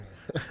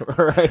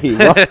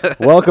Alrighty,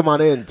 welcome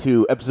on in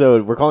to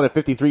episode, we're calling it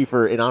 53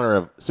 in honor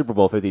of Super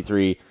Bowl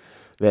 53,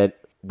 that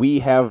we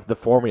have the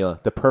formula,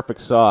 the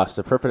perfect sauce,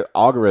 the perfect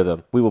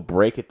algorithm. We will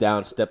break it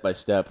down step by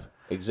step,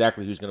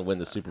 exactly who's going to win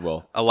the Super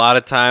Bowl. A lot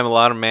of time, a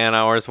lot of man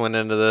hours went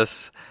into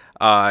this.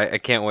 I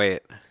can't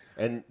wait.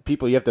 And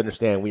people, you have to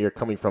understand, we are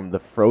coming from the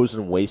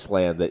frozen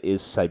wasteland that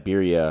is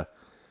Siberia.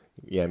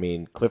 Yeah, I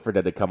mean, Clifford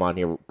had to come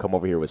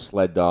over here with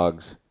sled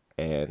dogs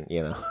and,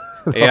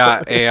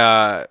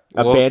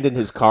 abandon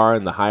his car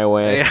on the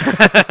highway.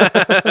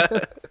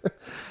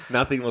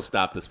 Nothing will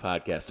stop this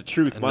podcast. The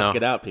truth must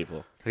get out,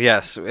 people.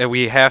 Yes,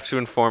 we have to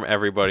inform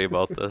everybody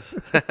about this.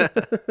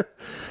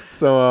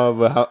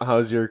 So,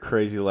 how's your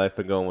crazy life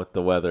been going with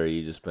the weather?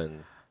 Did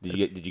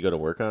you go to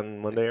work on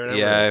Monday or whatever?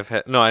 Yeah,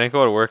 I didn't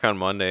go to work on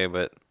Monday,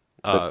 but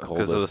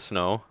because of the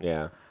snow.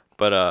 Yeah.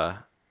 But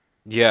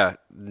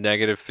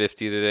negative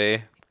 50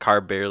 today. Car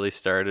barely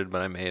started,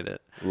 but I made it.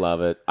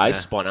 Love it. I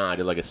spun out. I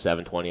did like a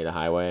 720 at the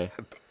highway.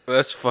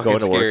 That's fucking going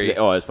to scary. Work today.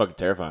 Oh, it's fucking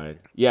terrifying.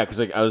 Yeah, because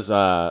I was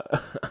I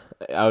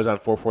was on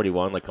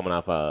 441, like coming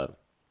off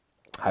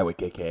Highway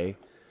KK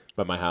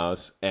by my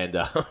house, and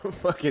I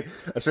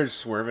started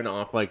swerving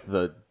off like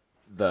the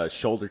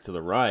shoulder to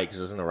the right because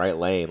I was in the right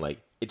lane. Like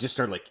it just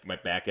started like my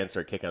back end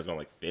started kicking. I was going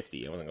like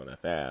 50. I wasn't going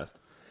that fast,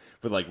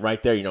 but like right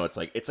there, it's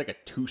like a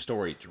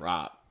 2-story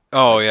drop.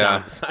 Oh,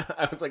 yeah.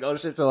 I was like, oh,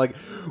 shit. So,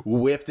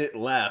 whipped it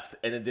left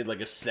and then did,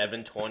 a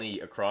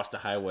 720 across the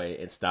highway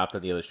and stopped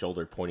on the other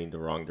shoulder pointing the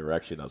wrong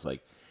direction. I was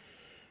like,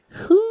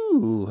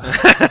 whoo.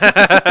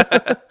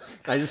 I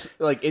just,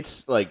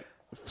 it's,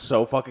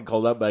 so fucking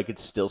cold out, but I could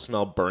still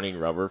smell burning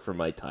rubber from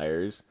my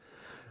tires.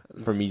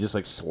 For me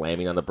just,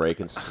 slamming on the brake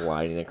and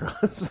sliding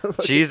across.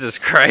 Jesus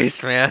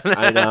Christ, man.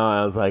 I know.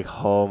 I was like,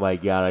 oh, my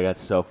God, I got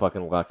so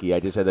fucking lucky. I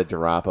just had to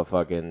drop a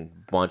fucking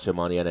bunch of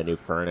money on a new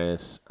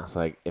furnace. I was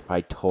like, if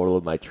I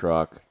totaled my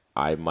truck,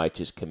 I might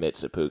just commit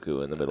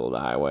seppuku in the middle of the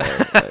highway.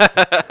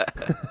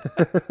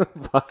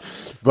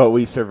 but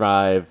we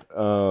survive.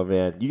 Oh,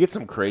 man. You get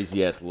some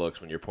crazy-ass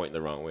looks when you're pointing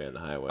the wrong way on the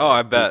highway. Oh,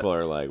 I bet. People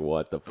are like,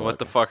 what the fuck? What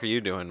the fuck are you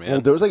doing, man?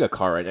 Well, there was, a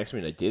car right next to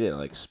me, and I did it,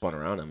 and I, spun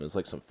around him. It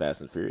was, some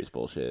Fast and Furious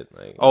bullshit.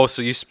 Oh,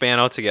 so you span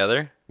out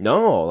together?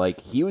 No,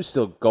 he was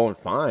still going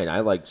fine.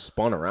 I,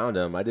 spun around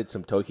him. I did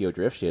some Tokyo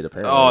Drift shit,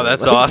 apparently. Oh,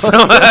 that's awesome.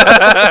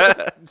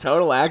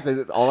 Total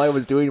accident. All I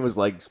was doing was,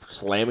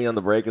 slamming on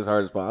the brake as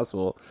hard as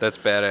possible. That's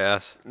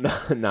badass.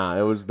 Nah,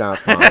 it was not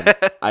fun.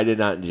 I did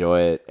not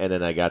enjoy it. And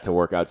then I got to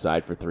work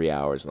outside for 3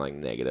 hours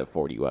in, negative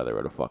 40 weather,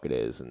 what the fuck it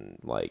is. And,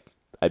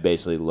 I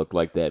basically looked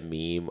like that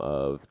meme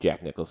of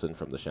Jack Nicholson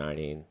from The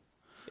Shining.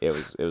 It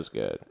was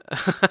good.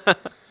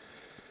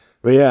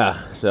 But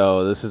yeah,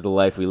 so this is the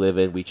life we live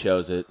in. We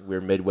chose it.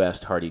 We're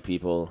Midwest hardy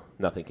people.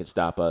 Nothing can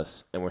stop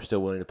us. And we're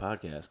still willing to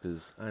podcast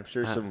because I'm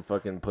sure some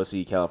fucking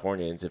pussy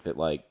Californians, if it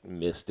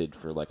misted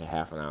for a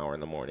half an hour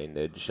in the morning,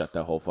 they'd shut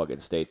the whole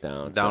fucking state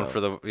down. Down for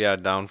the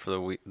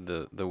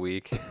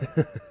week.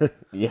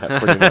 Yeah,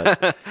 pretty much.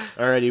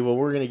 Alrighty, well,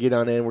 we're going to get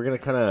on in. We're going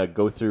to kind of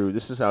go through,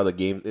 this is how the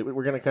game,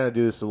 we're going to kind of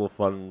do this a little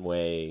fun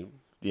way.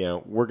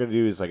 We're going to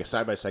do is a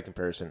side-by-side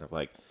comparison of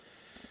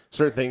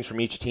certain things from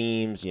each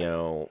team's,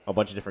 a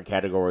bunch of different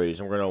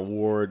categories, and we're going to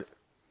award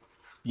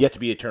yet to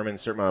be determined a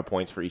certain amount of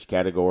points for each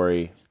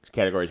category.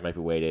 Categories might be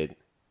weighted,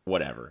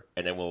 whatever.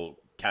 And then we'll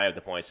tally up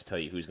the points to tell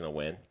you who's going to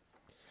win.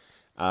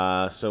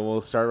 So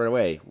we'll start right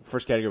away.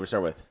 First category we'll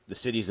start with the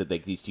cities that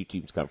these two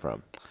teams come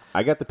from.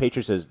 I got the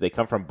Patriots as they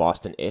come from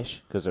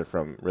Boston-ish because they're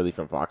from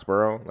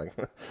Foxborough.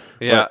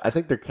 Yeah, I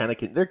think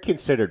they're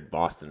considered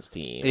Boston's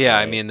team. Yeah,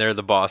 right? I mean they're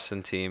the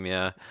Boston team.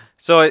 Yeah,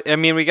 so I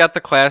mean we got the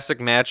classic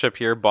matchup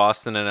here,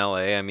 Boston and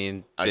LA. I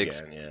mean,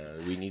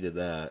 we needed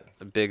that.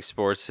 Big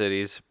sports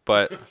cities,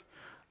 but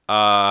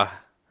I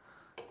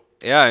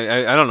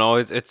don't know.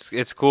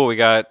 It's cool. We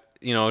got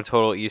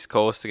total East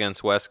Coast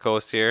against West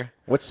Coast here.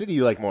 What city do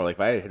you like more? If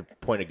I had to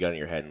point a gun at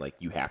your head and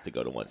you have to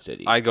go to one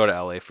city, I'd go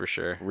to LA for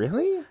sure.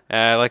 Really?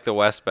 I like the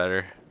West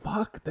better.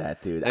 Fuck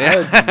that, dude. I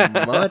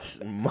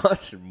would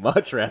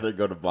much rather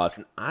go to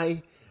Boston.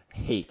 I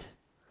hate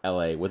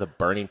LA with a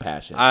burning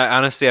passion.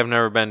 Honestly, I've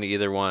never been to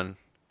either one.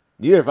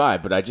 Neither have I,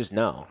 but I just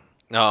know.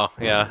 Oh,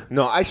 yeah.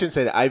 No, I shouldn't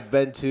say that. I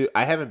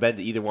haven't been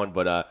to either one,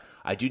 but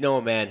I do know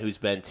a man who's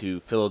been to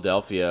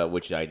Philadelphia,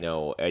 which I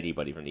know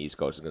anybody from the East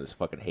Coast is going to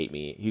fucking hate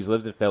me. He's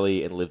lived in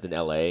Philly and lived in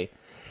LA,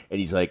 and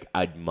he's like,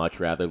 I'd much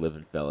rather live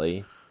in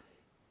Philly.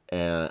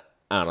 And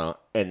I don't know.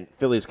 And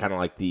Philly is kind of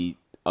like the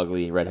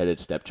ugly redheaded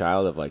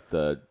stepchild of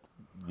the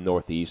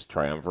Northeast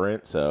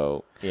triumvirate.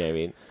 So, yeah, I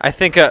mean. I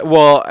think,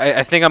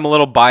 I think I'm a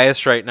little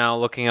biased right now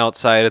looking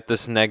outside at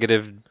this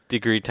negative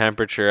degree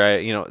temperature.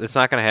 It's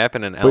not going to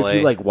happen in LA. But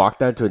if you walk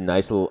down to a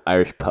nice little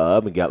Irish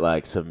pub and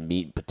got some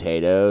meat and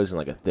potatoes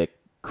and a thick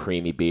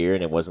creamy beer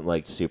and it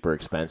wasn't super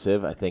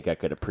expensive, I think I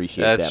could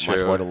appreciate That's that true.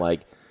 much more than I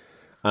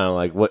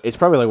don't know, what it's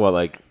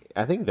probably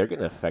I think they're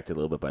getting affected a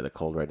little bit by the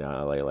cold right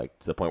now in LA,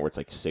 to the point where it's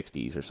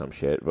 60s or some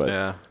shit. But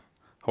yeah,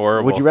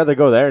 horrible. Would you rather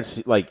go there and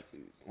see,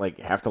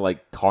 have to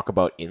talk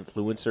about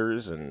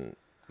influencers and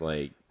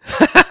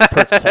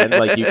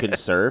pretend you can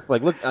surf?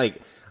 Look,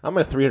 I'm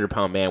a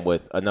 300-pound man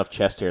with enough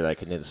chest hair that I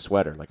can knit a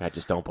sweater. Like, I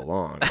just don't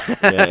belong.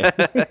 Yeah.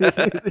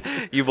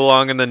 You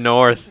belong in the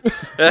North.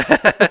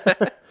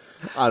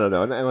 I don't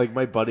know. And like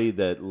my buddy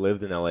that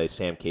lived in L.A.,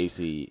 Sam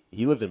Casey,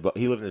 he lived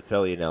in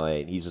Philly in L.A.,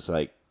 and he's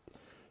like,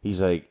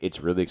 it's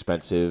really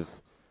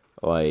expensive.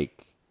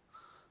 Like,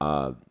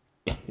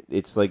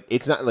 it's like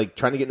it's not like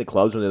trying to get in the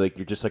clubs when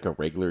you're just like a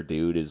regular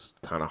dude is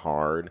kind of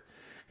hard.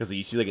 Because like,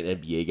 you see like an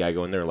NBA guy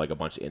going there, like a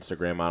bunch of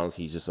Instagram models.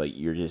 He's just like,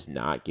 you're just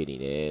not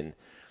getting in.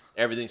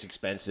 Everything's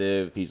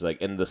expensive. He's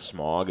like, and the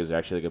smog is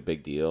actually like a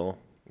big deal.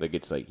 Like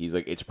he's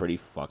like, it's pretty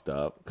fucked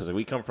up. Because like,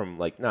 we come from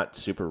like not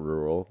super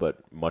rural, but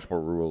much more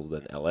rural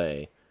than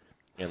LA,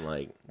 and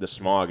like the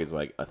smog is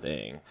like a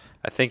thing.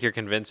 I think you're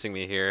convincing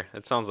me here.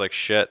 It sounds like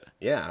shit.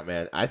 Yeah,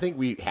 man. I think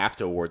we have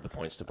to award the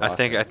points to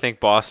Boston. I think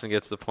Boston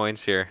gets the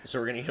points here. So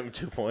we're gonna give him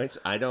 2 points.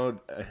 I don't.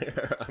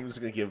 I'm just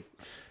gonna give.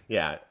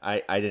 Yeah,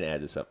 I didn't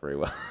add this up very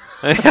well.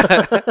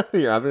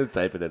 Yeah, I'm gonna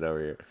type it in over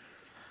here.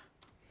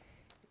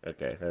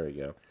 Okay, there we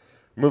go.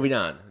 Moving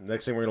on.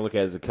 Next thing we're gonna look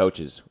at is the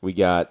coaches. We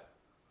got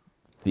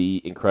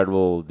the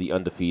incredible, the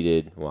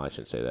undefeated. Well, I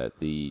shouldn't say that.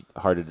 The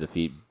hard to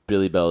defeat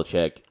Billy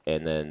Belichick,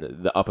 and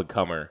then the up and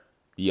comer,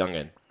 the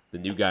youngin, the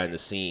new guy in the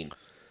scene.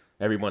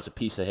 Everyone wants a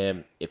piece of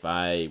him. If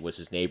I was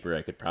his neighbor,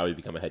 I could probably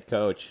become a head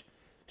coach.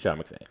 Sean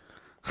McVay.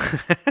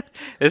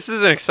 This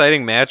is an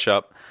exciting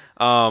matchup.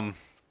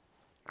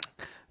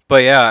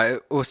 But yeah,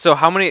 so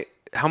how many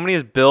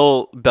is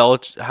Bill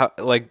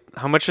Belichick?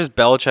 How much has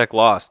Belichick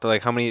lost?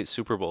 Like how many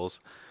Super Bowls?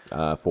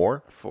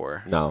 4?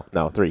 4.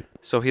 No, 3.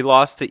 So he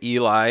lost to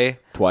Eli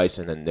Twice,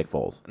 and then Nick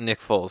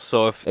Foles.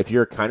 So If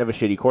you're kind of a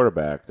shitty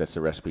quarterback, that's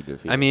the recipe to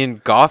defeat. I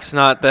mean, Goff's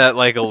not that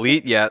like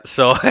elite yet,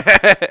 so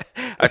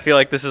I feel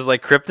like this is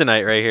like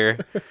kryptonite right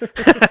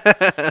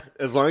here.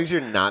 As long as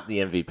you're not the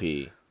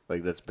MVP,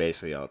 like that's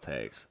basically all it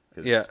takes.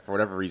 'Cause for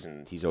whatever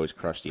reason, he's always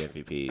crushed the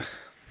MVPs.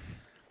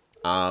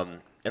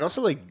 And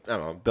also, like, I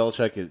don't know,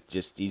 Belichick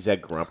is he's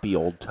that grumpy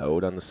old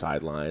toad on the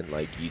sideline.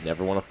 Like, you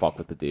never want to fuck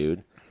with the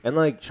dude. And,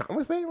 like, Sean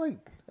McVay, like,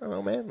 I don't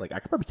know, man. Like, I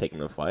could probably take him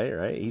to a fight,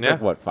 right? He's like,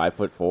 what,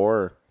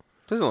 5'4"?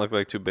 Doesn't look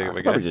like too big of a I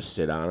could guy. probably just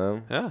sit on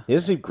him. Yeah. He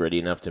doesn't seem gritty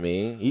enough to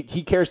me.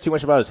 He cares too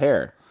much about his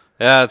hair.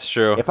 Yeah, that's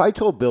true. If I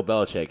told Bill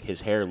Belichick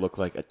his hair looked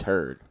like a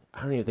turd,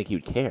 I don't even think he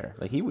would care.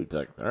 Like, he would be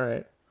like, all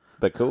right,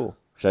 but cool.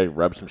 Should I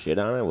rub some shit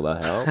on it? Will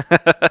that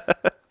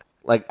help?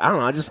 Like, I don't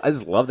know. I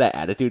just love that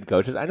attitude,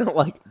 coaches. I know,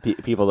 like,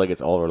 people like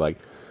it's older, like,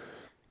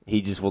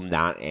 he just will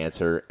not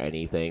answer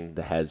anything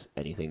that has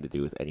anything to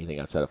do with anything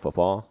outside of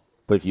football.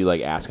 But if you,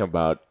 like, ask him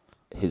about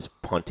his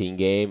punting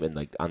game and,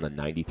 like, on the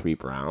 93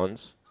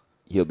 Browns,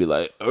 he'll be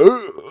like,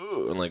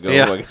 oh, and, like, go.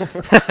 Yeah. Like,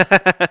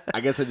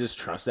 I guess I just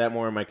trust that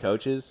more in my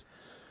coaches.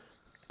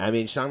 I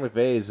mean, Sean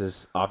McVay is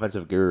this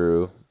offensive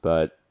guru,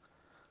 but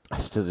I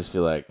still just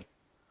feel like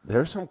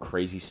there's some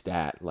crazy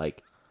stat,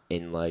 like,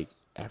 in, like,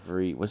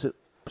 every, was it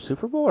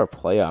Super Bowl or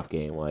playoff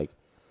game? Like,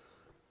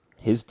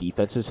 his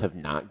defenses have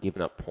not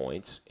given up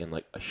points in,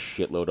 like, a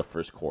shitload of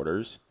first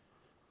quarters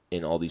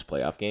in all these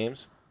playoff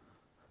games.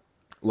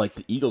 Like,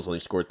 the Eagles only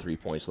scored 3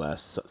 points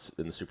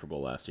in the Super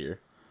Bowl last year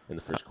in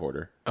the first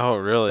quarter. Oh,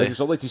 really? Like, there's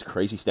all, like, these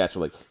crazy stats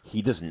where, like,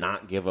 he does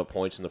not give up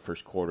points in the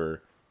first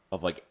quarter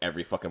of, like,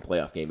 every fucking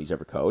playoff game he's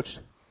ever coached.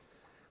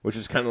 Which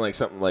is kind of like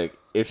something like,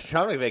 if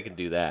Sean McVay can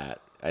do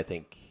that, I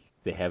think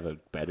they have a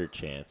better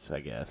chance, I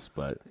guess.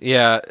 But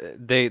yeah,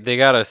 they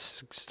got to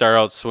start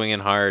out swinging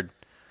hard.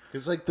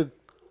 because, like,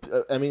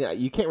 I mean,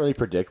 you can't really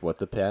predict what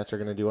the Pats are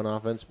going to do on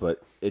offense,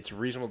 but it's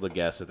reasonable to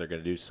guess that they're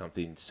going to do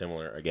something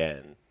similar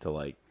again to,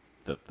 like,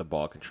 the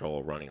ball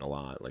control running a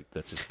lot. Like,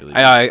 that's just really...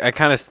 I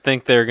kind of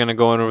think they're going to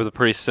go in with a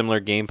pretty similar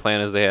game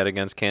plan as they had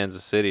against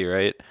Kansas City,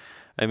 right?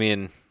 I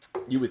mean...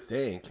 You would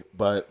think,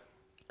 but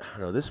I don't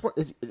know. This one,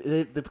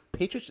 the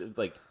Patriots,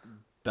 like,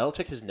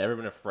 Belichick has never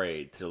been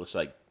afraid to just,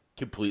 like,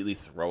 completely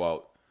throw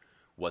out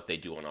what they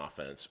do on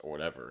offense or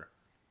whatever.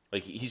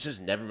 Like, he's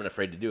just never been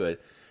afraid to do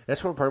it.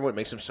 That's part of what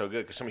makes him so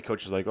good, because so many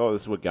coaches are like, oh,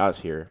 this is what got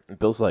us here. And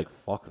Bill's like,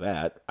 fuck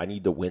that. I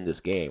need to win this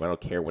game. I don't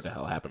care what the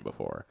hell happened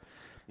before.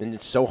 And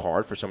it's so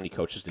hard for so many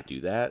coaches to do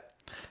that.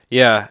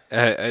 Yeah,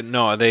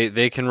 no,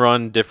 they can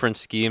run different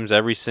schemes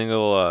every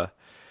single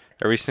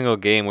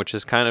game, which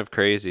is kind of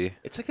crazy.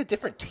 It's like a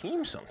different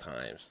team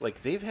sometimes.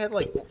 Like, they've had,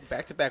 like,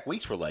 back-to-back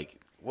weeks where, like,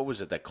 what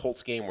was it, that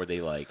Colts game where they,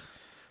 like,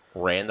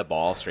 ran the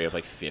ball straight up,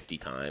 like, 50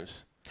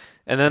 times.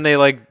 And then they,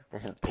 like,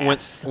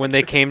 when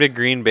they came to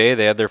Green Bay,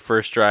 they had their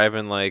first drive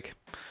and, like,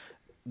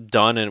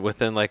 done and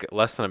within, like,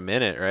 less than a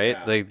minute, right?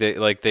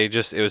 Yeah. They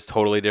just, it was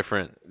totally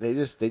different.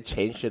 They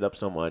changed it up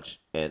so much.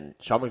 And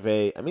Sean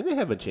McVay, I mean, they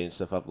haven't changed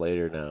stuff up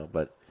later now,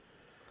 but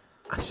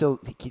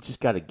he just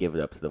got to give it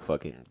up to the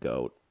fucking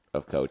GOAT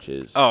of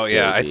coaches. Oh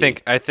yeah,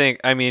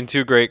 I mean,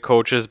 two great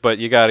coaches, but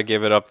you got to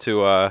give it up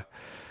to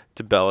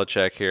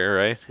Belichick here,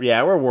 right?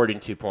 Yeah, we're awarding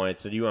 2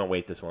 points. So do you want to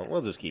weight this one?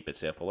 We'll just keep it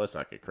simple. Let's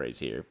not get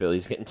crazy here.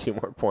 Billy's getting 2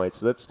 more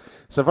points.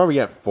 So far we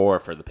got 4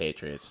 for the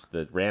Patriots.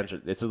 The Rams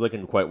this is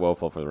looking quite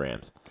woeful for the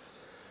Rams.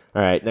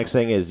 All right, next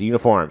thing is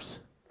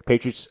uniforms.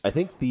 Patriots. I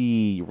think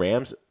the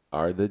Rams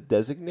are the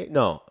designated.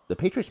 No, the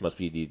Patriots must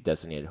be the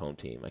designated home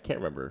team. I can't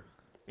remember.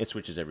 It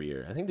switches every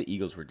year. I think the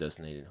Eagles were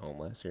designated home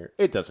last year.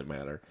 It doesn't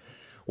matter.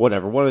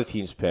 Whatever. One of the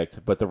teams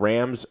picked, but the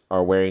Rams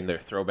are wearing their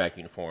throwback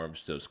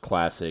uniforms, those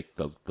classic,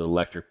 the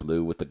electric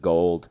blue with the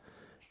gold,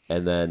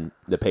 and then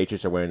the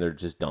Patriots are wearing their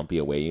just dumpy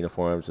away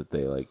uniforms that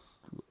they like.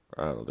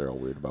 I don't know. They're all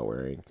weird about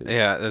wearing.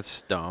 Yeah,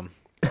 that's dumb.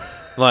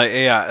 Like,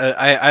 yeah,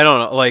 I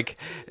don't know. Like,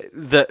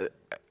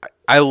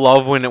 I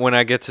love when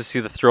I get to see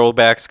the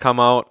throwbacks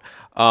come out.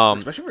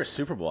 Especially for a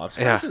Super Bowl. I'm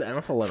surprised the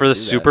NFL let for the do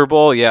Super that.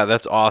 Bowl, yeah,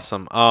 that's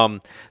awesome.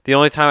 The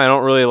only time I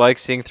don't really like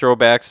seeing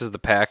throwbacks is the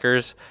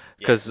Packers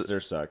because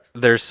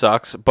theirs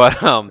sucks.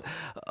 But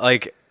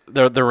like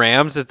the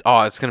Rams, it's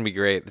gonna be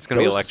great. It's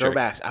gonna be electric.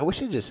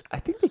 Throwbacks. I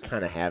think they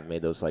kind of have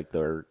made those like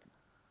their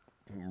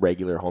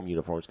regular home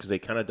uniforms because they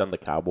kind of done the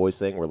Cowboys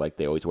thing where like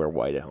they always wear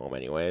white at home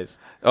anyways.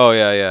 Oh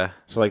yeah.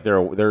 So like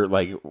they're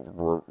like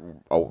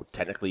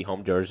technically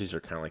home jerseys are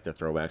kind of like the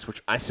throwbacks,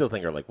 which I still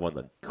think are like one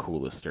of the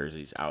coolest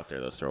jerseys out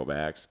there. Those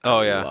throwbacks.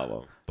 Oh I love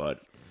them.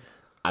 But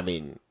I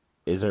mean,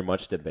 is there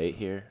much debate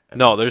here?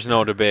 No, there's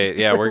no debate.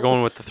 Yeah, we're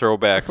going with the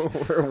throwbacks.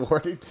 We're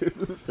awarding to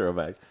the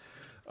throwbacks.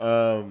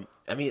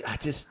 I mean,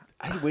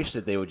 I wish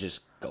that they would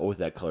just go with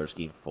that color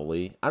scheme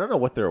fully. I don't know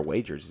what their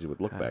away jerseys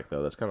would look like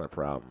though. That's kind of a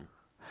problem.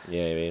 You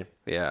know what I mean?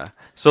 Yeah.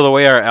 So the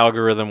way our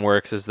algorithm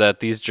works is that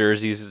these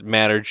jerseys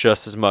matter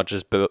just as much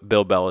as Bill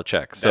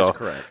Belichick. So, that's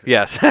correct.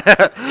 Yes.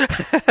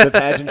 The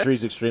pageantry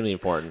is extremely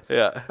important.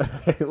 Yeah.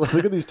 Let's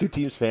look at these two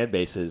teams' fan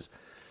bases.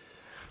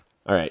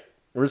 All right.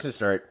 We're just going to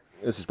start.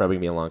 This is probably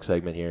going to be a long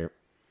segment here.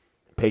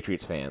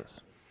 Patriots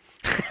fans.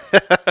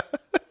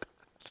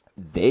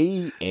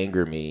 They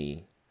anger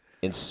me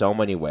in so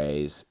many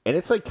ways. And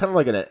it's like kind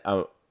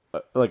of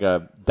like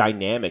a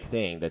dynamic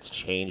thing that's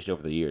changed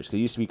over the years. Because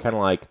it used to be kind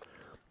of like,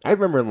 I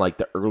remember in like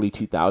the early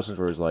 2000s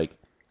where it was like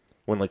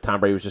when like Tom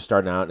Brady was just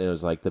starting out and it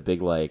was like the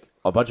big like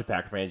a bunch of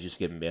Packer fans just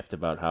get miffed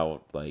about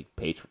how like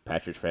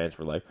Patriots fans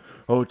were like,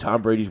 oh,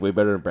 Tom Brady's way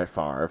better than Brett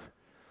Favre.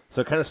 So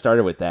it kind of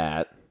started with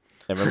that.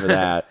 I remember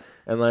that.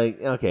 And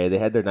like, okay, they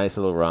had their nice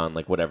little run,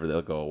 like whatever,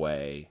 they'll go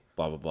away,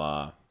 blah, blah,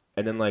 blah.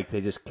 And then like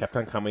they just kept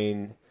on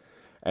coming.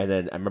 And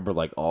then I remember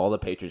like all the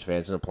Patriots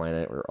fans on the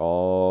planet were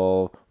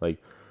all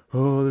like,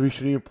 oh, we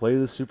shouldn't even play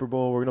the Super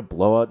Bowl. We're going to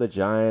blow out the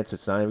Giants.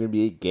 It's not even going to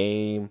be a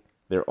game.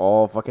 They're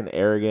all fucking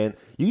arrogant.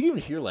 You can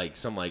even hear like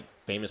some like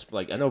famous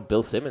like I know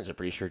Bill Simmons, I'm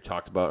pretty sure,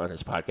 talked about on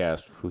his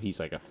podcast, who he's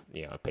like a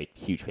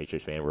huge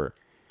Patriots fan, where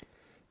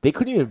they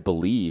couldn't even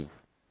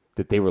believe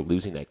that they were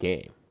losing that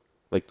game.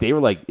 Like they were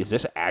like, is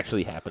this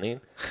actually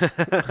happening?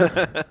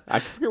 I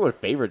forget what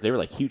favorite. They were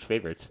like huge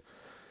favorites.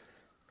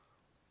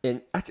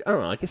 And I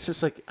don't know. I guess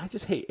just like I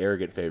just hate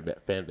arrogant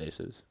fan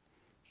bases.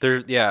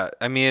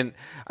 I mean,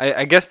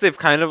 I guess they've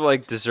kind of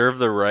like deserved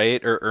the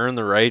right or earned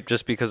the right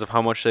just because of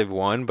how much they've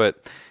won.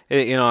 But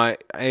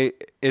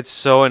it's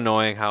so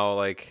annoying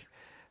how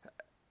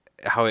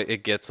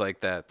it gets like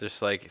that. There's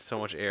like so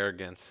much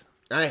arrogance.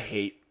 I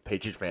hate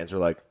Patriots fans who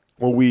are like,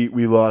 well, we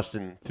lost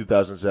in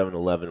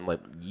 2007-11. I'm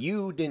like,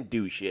 you didn't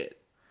do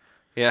shit.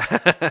 Yeah.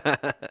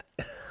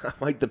 I'm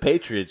like, the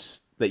Patriots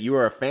that you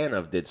are a fan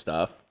of did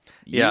stuff.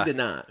 You did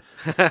not.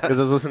 Because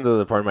I was listening to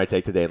the part of my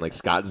take today, and like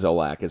Scott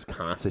Zolak is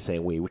constantly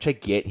saying we, which I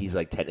get. He's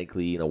like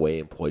technically in a way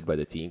employed by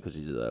the team because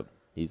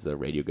he's the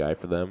radio guy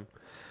for them.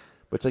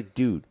 But it's like,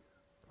 dude,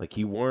 like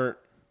you weren't.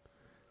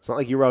 It's not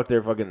like you were out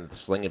there fucking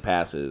slinging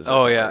passes.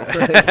 Oh yeah.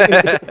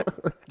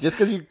 Just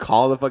because you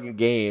call the fucking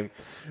game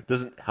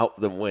doesn't help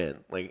them win.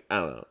 Like I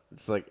don't know.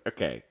 It's like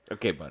okay,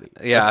 buddy.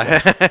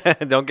 Yeah.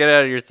 Don't get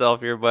out of yourself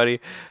here, buddy.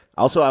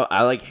 Also,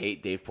 I like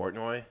hate Dave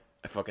Portnoy.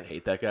 I fucking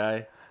hate that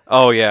guy.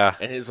 Oh yeah.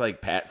 And his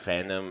like Pat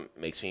fandom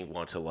makes me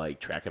want to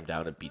like track him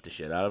down and beat the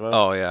shit out of him.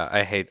 Oh yeah,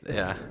 I hate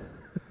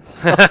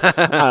So, I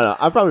don't know.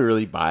 I'm probably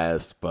really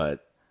biased,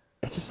 but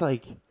it's just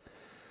like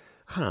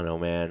I don't know,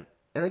 man.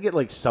 And I get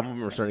like some of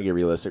them are starting to get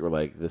realistic. We're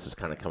like, this is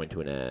kind of coming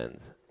to an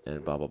end,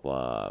 and blah blah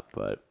blah.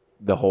 But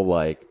the whole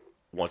like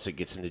once it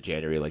gets into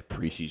January, like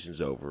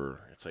preseason's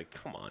over. It's like,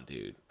 come on,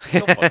 dude,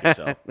 go fuck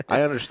yourself.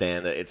 I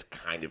understand that it's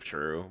kind of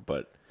true,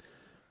 but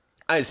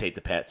I just hate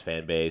the Pats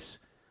fan base.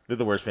 They're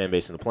the worst fan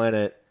base on the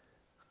planet.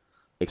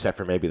 Except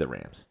for maybe the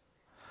Rams.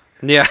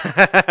 Yeah.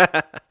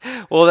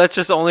 Well, that's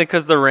just only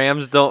because the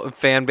Rams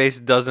fan base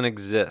doesn't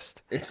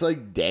exist. It's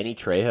like Danny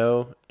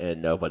Trejo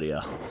and nobody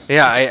else.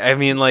 Yeah, I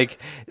mean, like,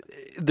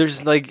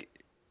 there's like.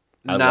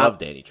 I love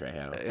Danny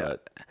Trejo,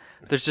 but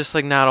there's just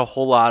like not a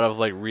whole lot of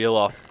like real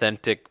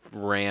authentic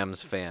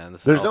Rams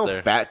fans. There's no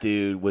fat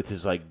dude with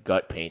his like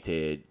gut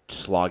painted,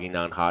 slogging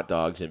down hot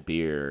dogs and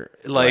beer.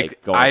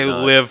 Like I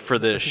live for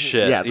this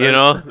shit. Yeah, you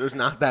know, there's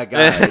not that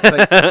guy. It's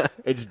like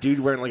it's dude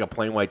wearing like a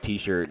plain white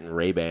T-shirt and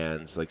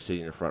Ray-Bans, like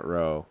sitting in the front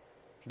row.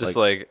 Just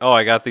like oh,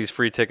 I got these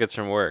free tickets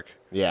from work.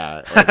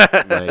 Yeah,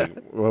 like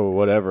well,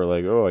 whatever.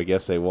 Like oh, I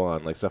guess they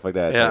won. Like stuff like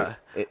that.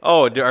 It's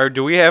like,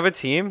 do we have a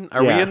team?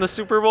 Are we in the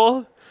Super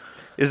Bowl?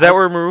 Is that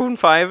where Maroon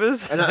 5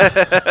 is? And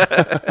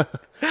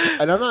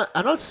I'm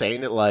not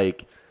saying that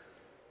like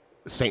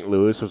St.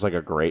 Louis was like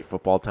a great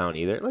football town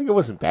either. Like it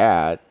wasn't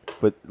bad,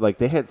 but like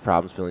they had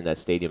problems filling that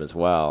stadium as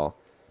well,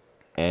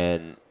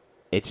 and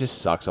it just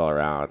sucks all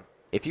around.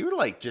 If you were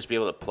like just be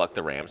able to pluck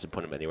the Rams and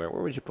put them anywhere,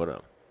 where would you put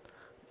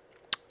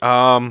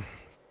them?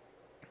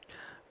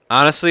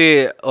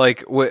 Honestly,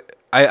 like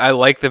I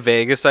like the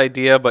Vegas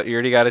idea, but you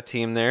already got a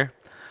team there.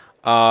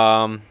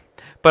 But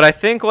I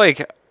think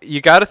like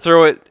you got to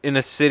throw it in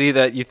a city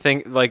that you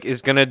think like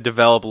is gonna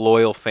develop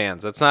loyal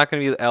fans. That's not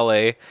gonna be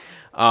L.A.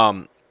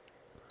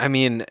 I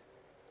mean,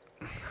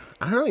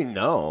 I don't really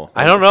know.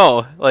 I don't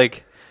know.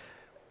 Like,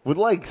 would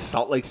like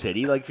Salt Lake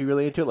City like be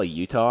really into it? Like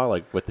Utah,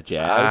 like with the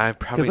Jazz?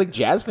 Because like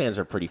Jazz fans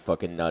are pretty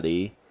fucking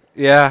nutty.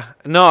 Yeah.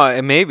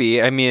 No,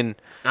 maybe. I mean,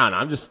 I don't know.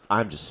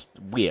 I'm just.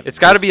 It's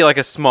got to be like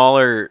a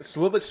smaller. It's a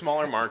little bit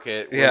smaller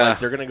market. Where, like,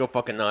 they're gonna go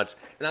fucking nuts.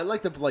 And I'd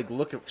like to like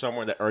look at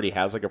somewhere that already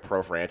has like a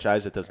pro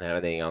franchise that doesn't have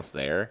anything else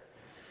there.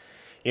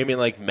 You know what I mean?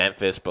 Like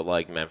Memphis, but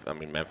like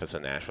Memphis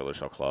and Nashville are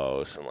so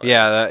close. And, like,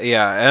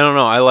 I don't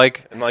know. I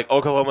like and like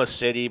Oklahoma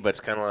City, but it's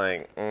kind of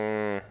like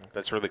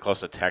that's really close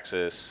to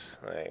Texas.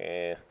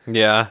 Like,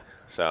 Yeah.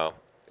 So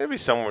it'd be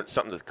something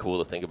that's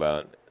cool to think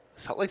about.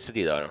 Salt Lake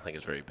City, though, I don't think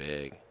is very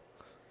big.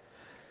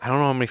 I don't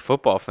know how many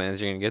football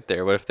fans you're gonna get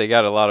there, but if they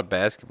got a lot of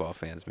basketball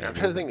fans, maybe. I'm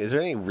trying to think. Is there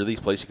any really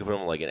place you could put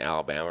them like in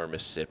Alabama or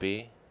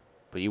Mississippi?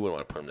 But you wouldn't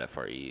want to put them that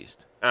far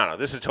east. I don't know.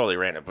 This is totally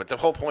random, but the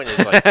whole point is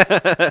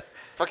like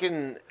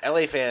fucking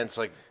LA fans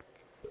like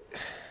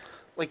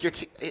your.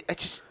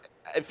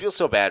 I feel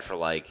so bad for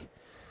like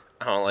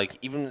I don't know, like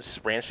even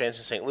Rams fans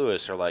in St.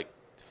 Louis or like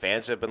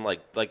fans that have been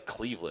like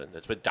Cleveland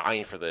that's been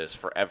dying for this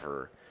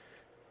forever,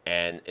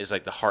 and is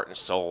like the heart and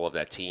soul of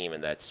that team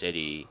and that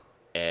city,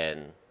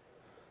 and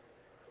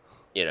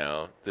you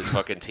know this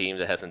fucking team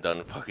that hasn't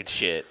done fucking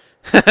shit.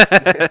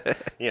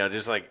 You know,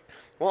 just like.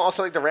 Well,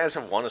 also, like, the Rams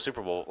have won a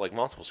Super Bowl, like,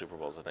 multiple Super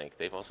Bowls, I think.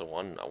 They've also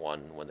won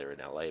one when they were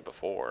in L.A.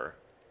 before.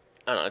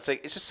 I don't know. It's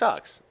like, it just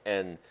sucks.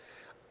 And,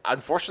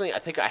 unfortunately, I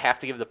think I have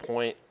to give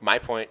my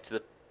point to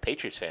the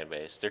Patriots fan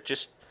base. They're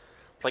just,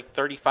 like,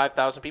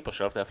 35,000 people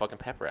showed up to that fucking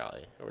pep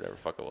rally, or whatever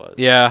the fuck it was.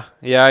 Yeah,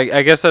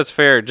 I guess that's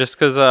fair, just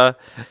because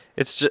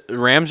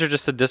Rams are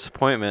just a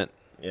disappointment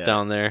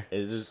down there.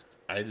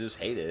 I just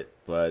hate it,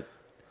 but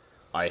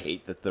I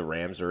hate that the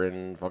Rams are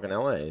in fucking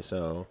L.A.,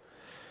 so...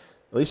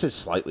 At least it's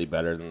slightly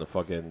better than the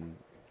fucking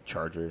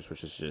Chargers,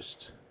 which is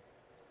just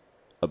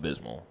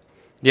abysmal.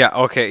 Yeah.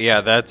 Okay.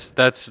 Yeah.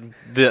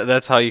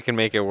 That's how you can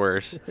make it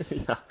worse.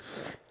 Yeah.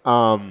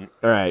 All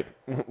right.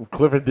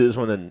 Clifford did this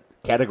one in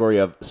category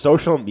of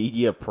social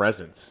media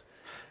presence.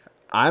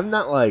 I'm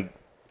not like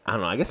I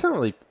don't know. I guess I don't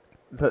really.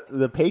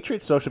 The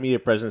Patriots' social media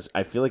presence,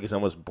 I feel like, is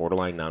almost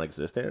borderline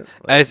non-existent.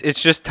 Like,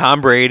 it's just Tom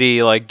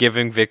Brady like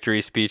giving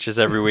victory speeches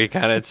every week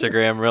on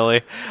Instagram.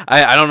 Really,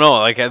 I don't know.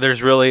 Like,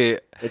 there's really.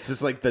 It's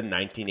just like the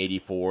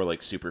 1984,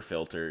 like super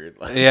filtered.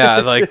 Like,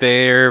 yeah, like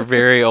they're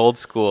very old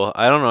school.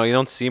 I don't know. You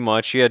don't see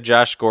much. You had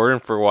Josh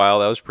Gordon for a while.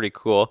 That was pretty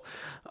cool.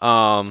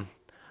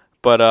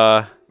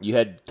 But you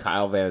had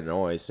Kyle Van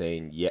Noy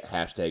saying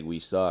hashtag we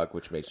suck,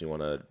 which makes me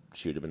want to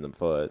shoot him in the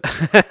foot.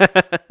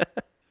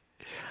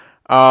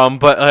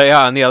 But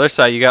yeah, on the other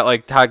side, you got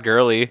like Todd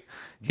Gurley.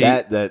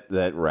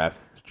 That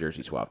ref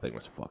jersey swap thing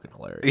was fucking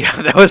hilarious.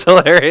 Yeah, that was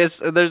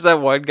hilarious. And there's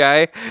that one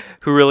guy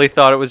who really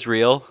thought it was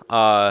real.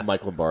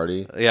 Mike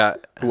Lombardi. Yeah.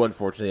 Who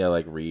unfortunately I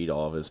like read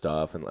all of his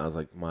stuff, and I was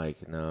like,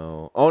 Mike,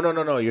 no. Oh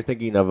no, you're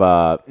thinking of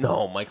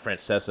Mike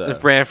Francesa.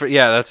 Branford.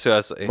 Yeah, that's who I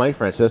was saying. Mike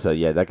Francesa.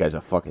 Yeah, that guy's a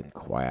fucking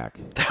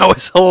quack. That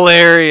was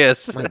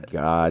hilarious. My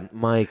God,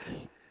 Mike.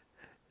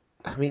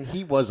 I mean,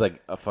 he was like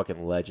a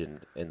fucking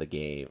legend in the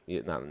game.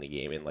 Not in the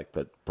game, in like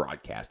the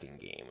broadcasting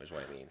game is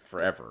what I mean.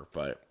 Forever,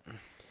 but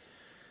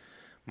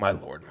my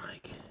Lord,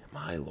 Mike.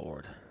 My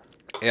Lord.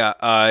 Yeah,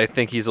 I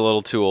think he's a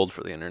little too old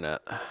for the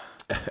internet.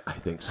 I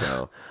think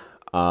so.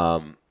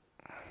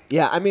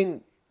 Yeah, I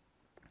mean...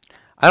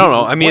 I don't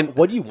know. I mean...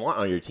 What do you want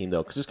on your team,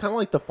 though? Because it's kind of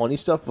like the funny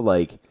stuff,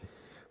 like...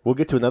 We'll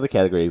get to another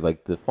category.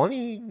 Like, the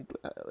funny,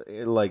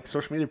 like,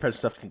 social media presence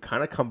stuff can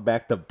kind of come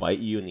back to bite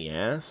you in the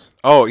ass.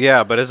 Oh,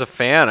 yeah, but as a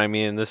fan, I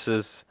mean, this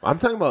is... I'm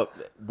talking about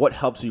what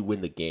helps you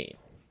win the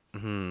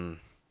game.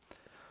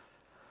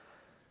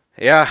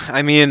 Yeah,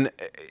 I mean,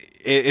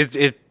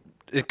 it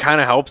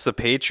kind of helps the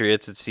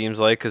Patriots, it seems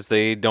like, because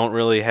they don't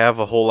really have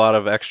a whole lot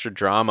of extra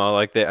drama.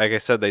 Like I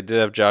said, they did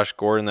have Josh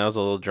Gordon. That was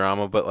a little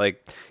drama, but,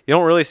 like, you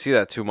don't really see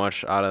that too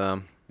much out of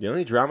them. The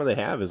only drama they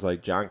have is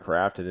like John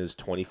Kraft and his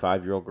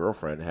 25-year-old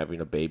girlfriend having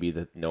a baby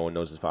that no one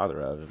knows his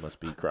father of. It must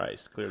be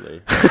Christ,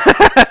 clearly.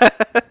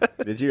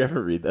 Did you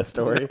ever read that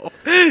story? No.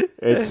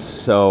 It's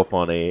so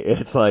funny.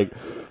 It's like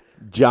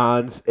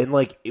John's, and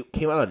like it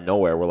came out of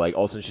nowhere where like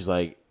all of a sudden she's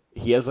like,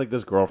 he has like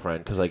this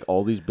girlfriend because like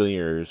all these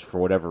billionaires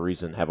for whatever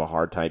reason have a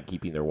hard time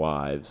keeping their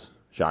wives.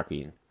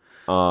 Shocking.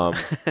 And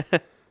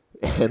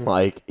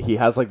like he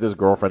has like this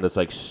girlfriend that's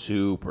like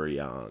super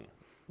young,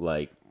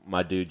 like.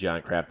 My dude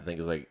John Kraft, I think,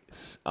 is like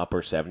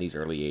upper 70s,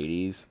 early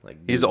 80s. Like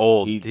he's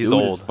old. He's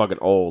old. He's fucking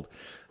old,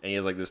 and he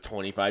has like this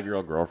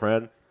 25-year-old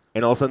girlfriend.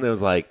 And all of a sudden, it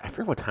was like I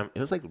forget what time. It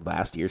was like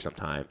last year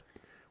sometime,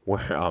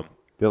 where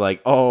they're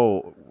like,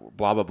 oh,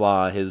 blah blah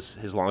blah. His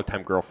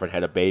longtime girlfriend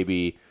had a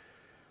baby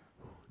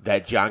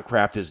that John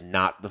Kraft is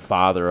not the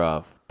father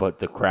of. but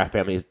the Kraft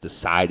family has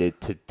decided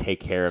to take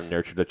care of,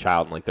 nurture the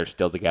child, and like they're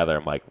still together.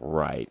 I'm like,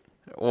 right.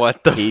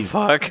 What the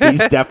fuck? He's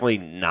definitely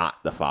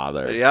not the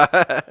father. Yeah.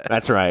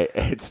 That's right.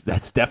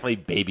 That's definitely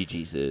baby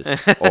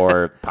Jesus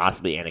or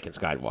possibly Anakin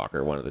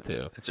Skywalker, one of the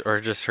two.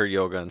 Or just her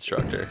yoga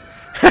instructor.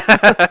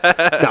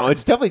 No,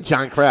 it's definitely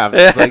John Kraft.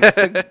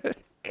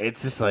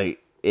 It's just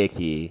like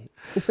icky.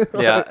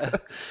 Yeah.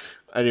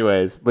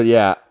 Anyways, but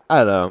yeah,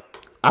 I don't know.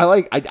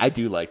 I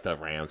do like the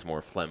Rams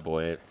more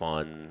flamboyant,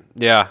 fun.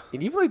 Yeah.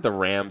 And even like the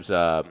Rams,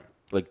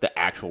 like the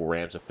actual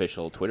Rams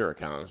official Twitter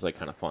account is like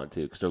kind of fun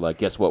too, because they're like,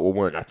 guess what? We're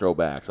wearing our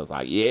throwbacks. I was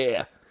like,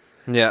 yeah.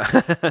 Yeah.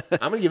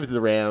 I'm gonna give it to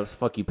the Rams.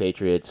 Fuck you,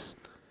 Patriots.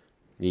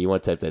 Yeah, you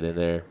want to type that in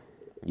there?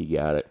 You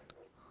got it.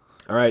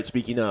 All right.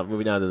 Speaking of,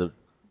 moving on to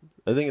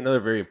I think another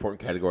very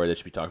important category that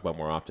should be talked about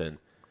more often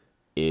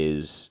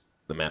is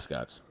the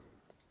mascots.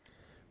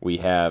 We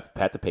have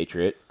Pat the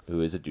Patriot,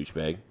 who is a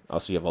douchebag.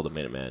 Also, you have all the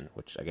Minutemen,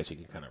 which I guess you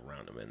can kind of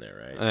round them in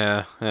there,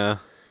 right? Yeah.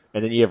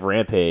 And then you have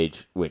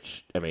Rampage,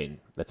 which, I mean,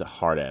 that's a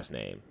hard-ass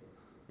name.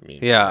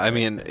 Yeah,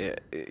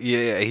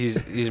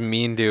 he's a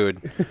mean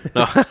dude.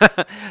 No.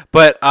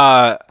 But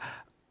I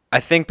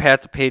think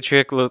Pat the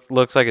Patriot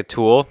looks like a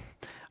tool.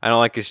 I don't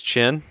like his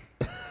chin.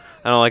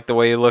 I don't like the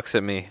way he looks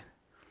at me.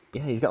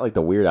 Yeah, he's got like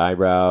the weird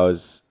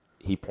eyebrows.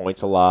 He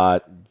points a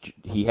lot.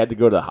 He had to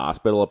go to the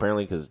hospital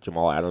apparently because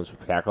Jamal Adams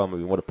tackled him. I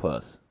mean, what a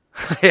puss.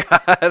 Yeah,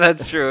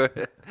 that's true.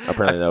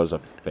 Apparently that was a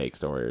fake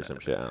story or some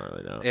shit. I don't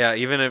really know. Yeah,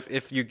 even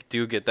if you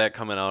do get that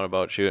coming out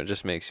about you, it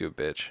just makes you a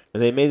bitch.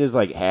 And they made his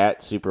like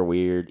hat super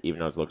weird, even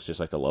though it looks just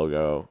like the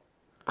logo.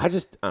 I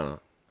don't know.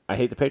 I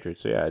hate the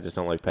Patriots, so yeah, I just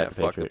don't like Pat the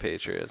Patriot. Fuck the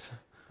Patriots.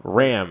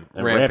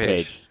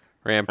 Rampage.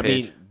 Rampage. I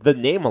mean, the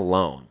name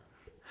alone.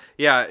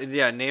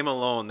 Yeah, name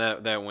alone,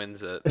 that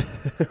wins it.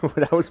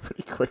 That was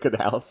pretty quick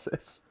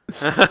analysis.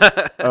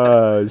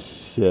 Oh,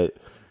 shit.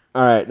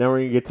 All right, now we're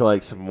going to get to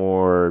like some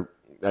more,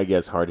 I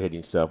guess,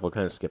 hard-hitting stuff. We'll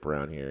kind of skip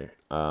around here.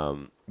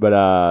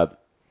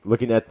 But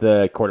looking at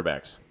the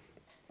quarterbacks.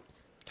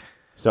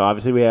 So,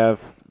 obviously, we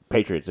have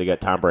Patriots. They got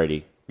Tom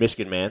Brady.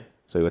 Michigan man.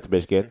 So, he went to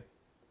Michigan.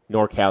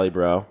 NorCali,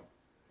 bro.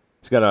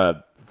 He's got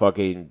a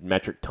fucking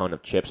metric ton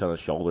of chips on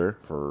his shoulder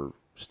for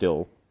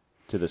still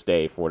to this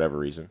day for whatever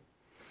reason.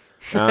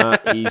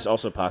 He's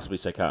also possibly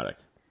psychotic.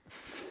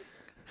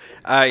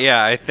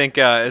 Yeah, I think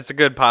it's a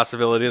good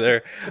possibility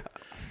there.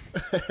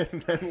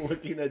 And then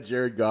looking at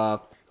Jared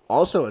Goff,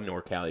 also a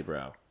NorCali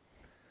bro.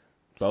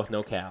 Both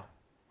NorCal.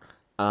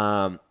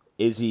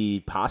 Is he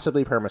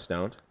possibly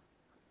perma-stoned?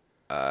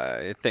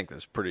 I think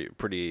that's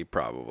pretty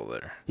probable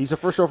there. He's a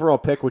first overall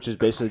pick, which is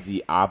basically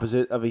the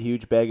opposite of a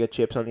huge bag of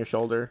chips on your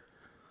shoulder.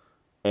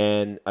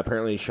 And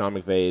apparently Sean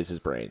McVay is his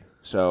brain.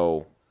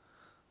 So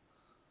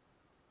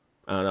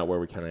I don't know where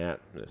we kind of at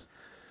in this.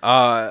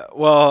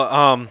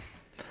 I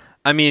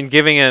mean,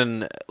 giving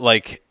in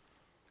like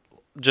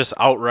just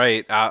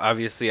outright,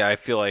 obviously, I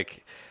feel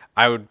like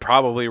I would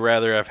probably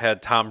rather have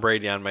had Tom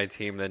Brady on my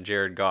team than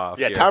Jared Goff.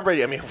 Yeah, here. Tom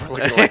Brady. I mean, if we're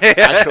looking at like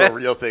actual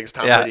real things,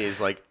 Tom Brady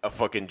is like a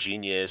fucking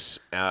genius.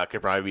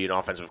 Could probably be an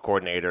offensive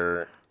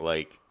coordinator.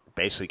 Like,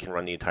 basically can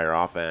run the entire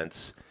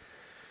offense.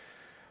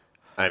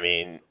 I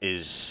mean,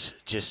 is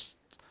just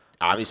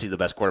obviously the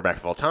best quarterback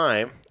of all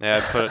time. Yeah,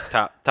 I'd put it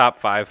top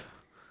 5.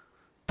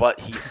 But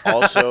he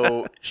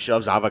also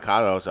shoves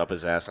avocados up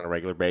his ass on a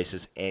regular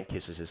basis and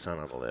kisses his son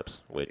on the lips,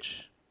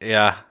 which...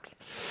 Yeah.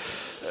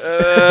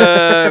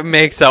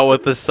 Makes out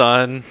with the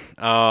son.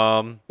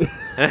 And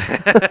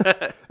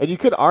you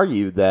could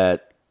argue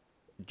that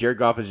Jared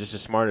Goff is just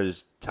as smart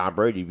as Tom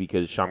Brady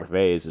because Sean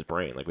McVay is his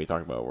brain, like we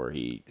talked about, where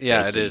he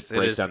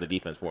breaks down the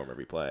defense for him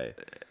every play.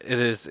 It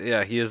is,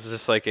 yeah. He is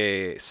just like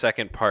a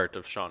second part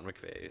of Sean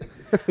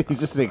McVay. He's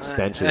just an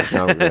extension of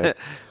Sean McVay.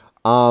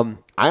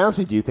 I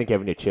honestly do think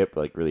having a chip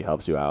like really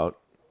helps you out.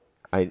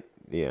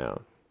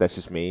 That's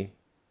just me,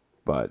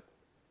 but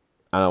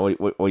I don't know.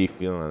 What are you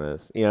feeling on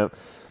this?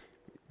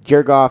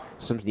 Jared Goff,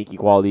 some sneaky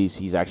qualities.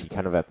 He's actually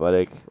kind of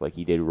athletic. Like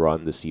he did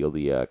run to seal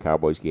the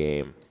Cowboys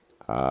game.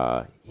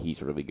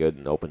 He's really good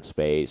in open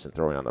space and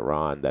throwing on the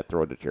run. That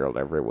throw to Gerald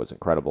Everett was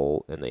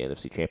incredible in the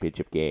NFC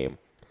Championship game.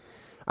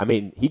 I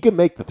mean, he can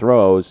make the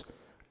throws.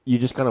 You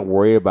just kind of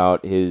worry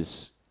about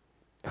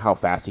how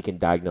fast he can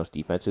diagnose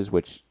defenses,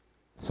 which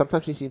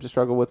sometimes he seems to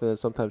struggle with, and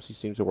sometimes he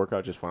seems to work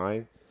out just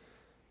fine.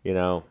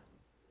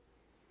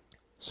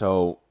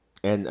 So,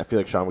 and I feel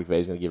like Sean McVay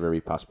is going to give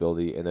every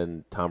possibility. And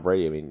then Tom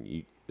Brady, I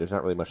mean, there's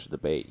not really much to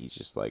debate. He's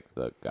just like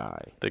the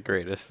guy. The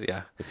greatest,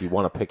 yeah. If you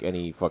want to pick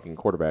any fucking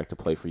quarterback to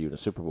play for you in the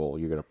Super Bowl,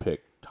 you're going to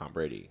pick Tom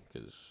Brady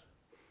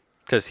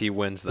because he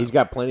wins them. He's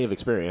got plenty of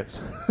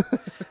experience.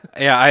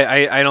 Yeah,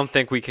 I don't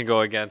think we can go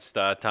against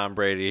Tom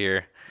Brady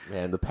here.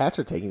 Man, the Pats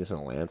are taking this in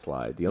a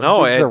landslide. The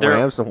only things the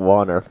Rams have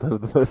won are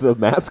the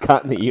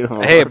mascot and the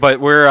uniform. Hey, but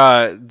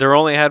they're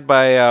only ahead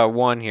by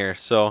 1 here,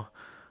 so.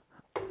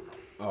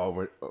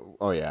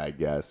 Oh yeah, I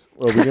guess.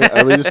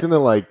 Are we just gonna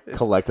like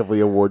collectively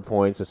award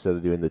points instead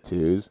of doing the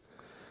twos?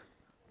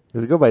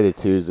 If we go by the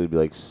twos, it'd be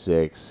like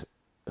 6.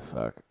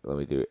 Fuck. Let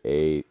me do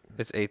 8.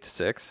 It's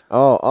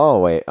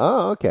 8-6. Wait.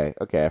 Oh, okay.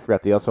 I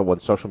forgot they also won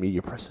social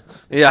media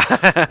presence.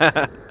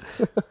 Yeah.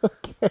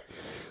 Okay.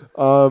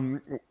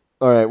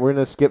 All right, we're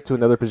gonna skip to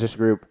another position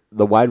group,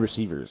 the wide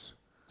receivers.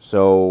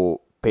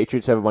 So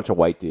Patriots have a bunch of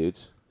white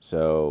dudes.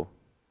 So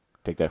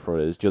take that for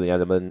what it is. Julian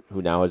Edelman,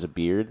 who now has a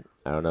beard.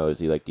 I don't know. Is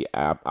he like the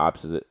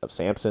opposite of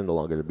Samson? The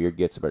longer the beard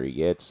gets, the better he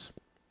gets.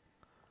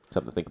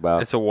 Something to think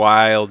about. It's a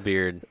wild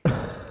beard.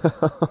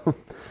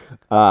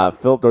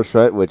 Philip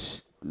Dorsett,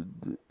 which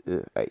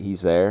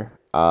he's there.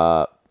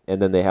 And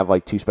then they have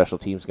like two special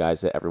teams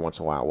guys that every once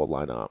in a while will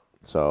line up.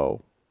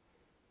 So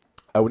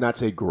I would not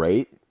say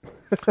great.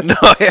 No,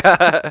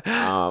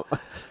 yeah.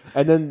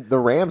 And then the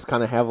Rams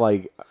kind of have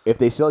like, if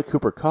they still like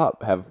Cooper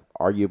Kupp, have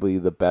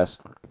arguably the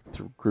best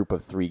group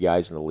of three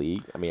guys in the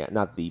league. I mean,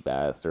 not the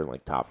best; they're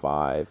like top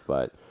 5.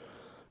 But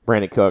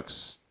Brandon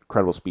Cooks,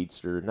 incredible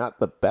speedster, not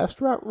the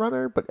best route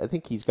runner, but I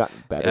think he's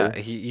gotten better.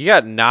 Yeah, he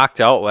got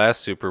knocked out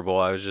last Super Bowl.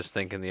 I was just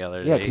thinking the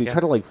other day. Yeah, because he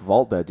tried to like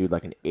vault that dude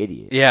like an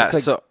idiot. Yeah.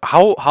 Like, so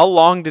how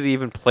long did he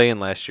even play in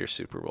last year's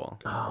Super Bowl?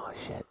 Oh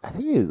shit! I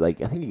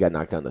think he got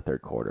knocked out in the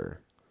third quarter.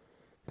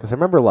 Because I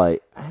remember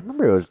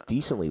it was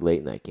decently late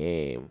in that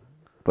game,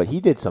 but he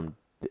did some.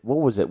 What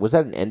was it? Was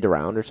that an end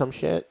around or some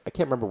shit? I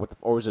can't remember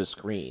or was it a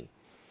screen?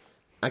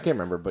 I can't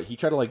remember, but he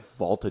tried to like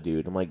vault a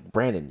dude. I'm like,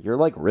 Brandon, you're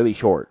like really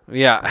short.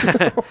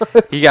 Yeah,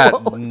 he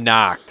got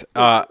knocked.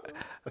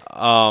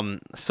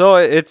 So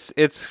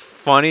it's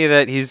funny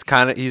that he's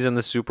in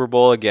the Super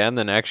Bowl again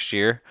the next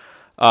year.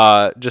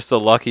 Just a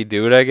lucky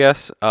dude, I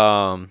guess.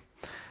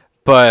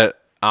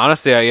 But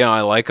honestly,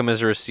 I like him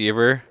as a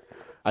receiver.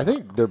 I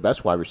think their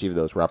best wide receiver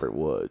though is Robert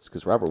Woods,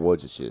 because Robert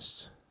Woods is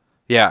just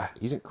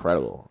he's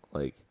incredible.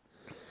 Like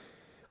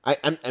I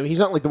mean he's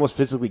not like the most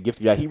physically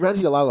gifted guy. He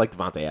reminds you a lot of like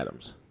Devontae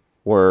Adams,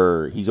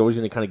 where he's always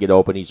going to kind of get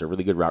open. He's a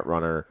really good route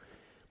runner.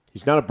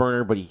 He's not a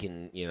burner, but he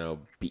can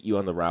beat you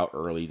on the route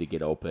early to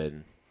get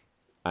open.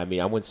 I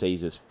mean, I wouldn't say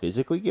he's as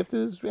physically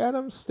gifted as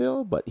Adams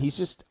still, but he's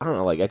just I don't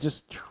know. Like I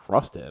just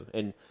trust him.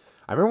 And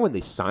I remember when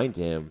they signed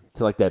him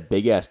to like that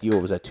big ass deal.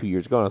 Was that 2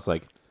 years ago? And I was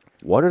like,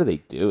 what are they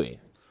doing?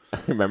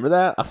 Remember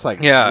that? I was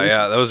like,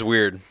 yeah, that was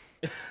weird.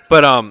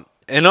 But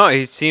and no,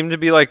 he seemed to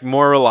be like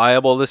more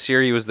reliable this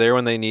year. He was there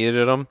when they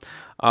needed him.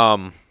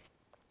 I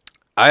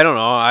don't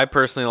know. I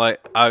personally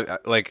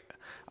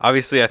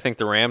obviously I think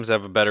the Rams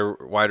have a better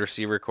wide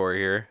receiver core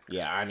here.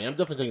 Yeah, I mean, I'm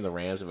definitely taking the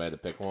Rams if I had to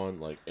pick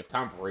one. Like if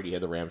Tom Brady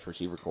had the Rams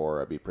receiver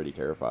core, I'd be pretty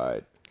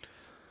terrified.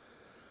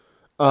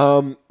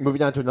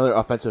 Moving on to another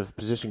offensive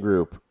position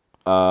group,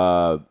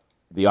 the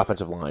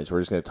offensive lines.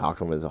 We're just going to talk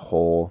to them as a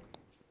whole.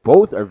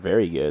 Both are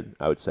very good,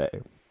 I would say.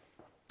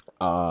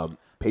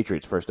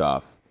 Patriots, first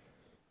off.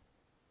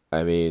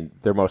 I mean,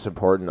 their most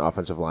important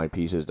offensive line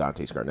piece is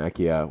Dante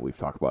Scarnecchia. We've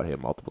talked about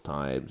him multiple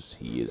times.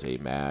 He is a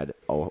mad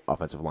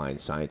offensive line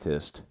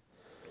scientist.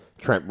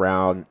 Trent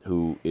Brown,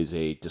 who is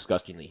a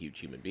disgustingly huge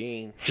human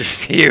being.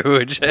 Just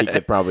huge. He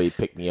could probably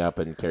pick me up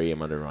and carry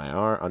him under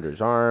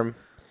his arm.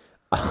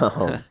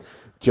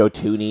 Joe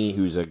Tooney,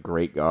 who's a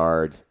great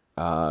guard.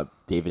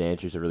 David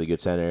Andrews, a really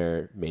good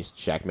center.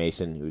 Shaq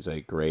Mason, who's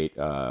a great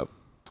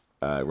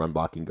run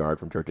blocking guard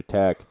from Georgia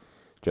Tech.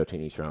 Joe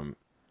Tooney's from,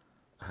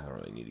 I don't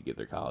really need to give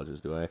their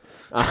colleges, do I?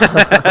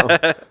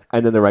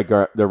 And then the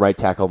right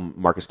tackle,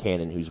 Marcus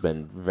Cannon, who's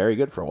been very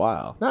good for a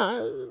while.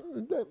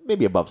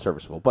 Maybe above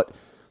serviceable, but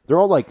they're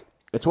all like,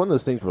 it's one of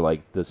those things where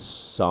like the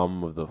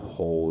sum of the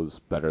whole is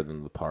better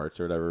than the parts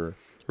or whatever.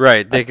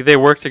 Right. They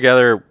work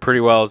together pretty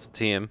well as a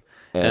team.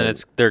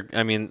 And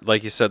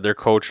like you said, they're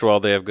coached well.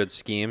 They have good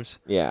schemes.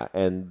 Yeah,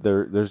 and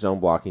their zone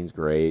blocking's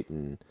great.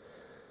 And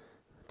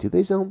do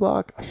they zone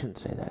block? I shouldn't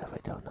say that if I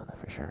don't know that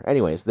for sure.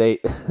 Anyways, their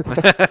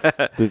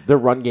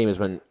run game has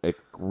been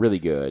really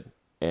good,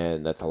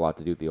 and that's a lot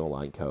to do with the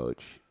O-line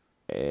coach.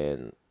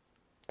 And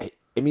I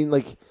mean,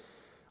 like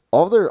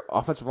all their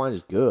offensive line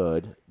is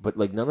good, but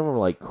like none of them are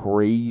like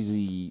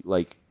crazy.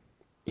 Like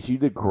if you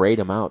did grade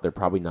them out, they're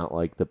probably not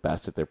like the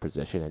best at their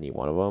position. Any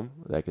one of them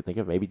that I could think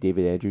of, maybe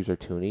David Andrews or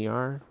Tooney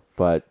are,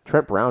 but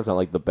Trent Brown's not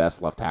like the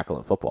best left tackle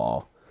in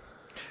football.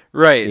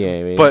 Right. Yeah,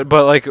 I mean, but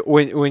like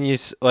when you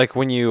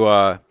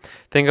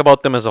think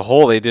about them as a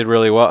whole, they did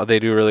really well. They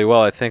do really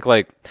well. I think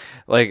like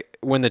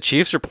when the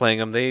Chiefs are playing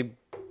them, they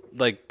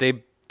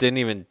didn't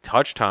even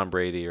touch Tom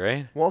Brady,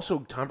 right? Well,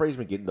 also Tom Brady's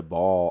been getting the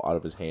ball out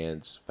of his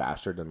hands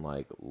faster than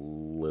like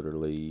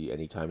literally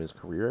any time in his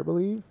career. I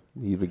believe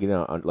he's been getting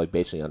out like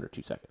basically under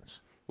 2 seconds.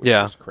 Which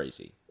is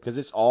crazy because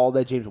it's all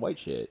that James White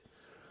shit.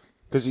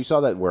 Because you saw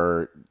that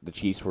where the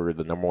Chiefs were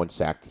the number 1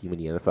 sacked team in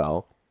the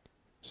NFL,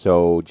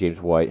 so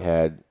James White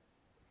had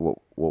what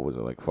was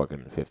it, like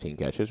fucking 15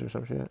 catches or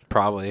some shit?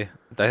 Probably.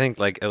 I think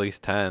like at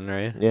least 10,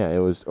 right? Yeah, it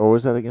was. Or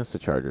was that against the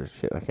Chargers?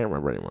 Shit, I can't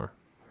remember anymore.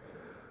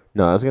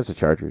 No, it was against the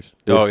Chargers.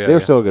 They were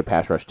still a good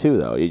pass rush too,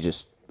 though. You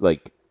just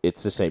like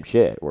it's the same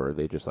shit where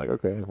they just like,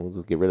 okay, we'll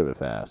just get rid of it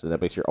fast, and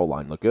that makes your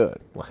O-line look good.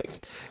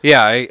 Like,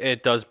 yeah,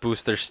 it does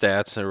boost their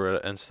stats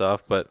and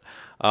stuff, but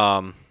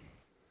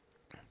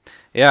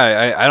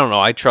yeah, I don't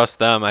know. I trust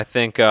them. I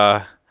think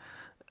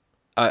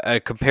I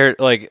compared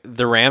like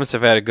the Rams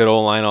have had a good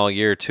O line all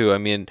year too. I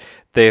mean,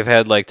 they've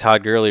had like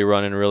Todd Gurley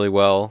running really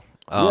well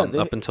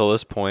up until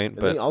this point,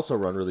 but they also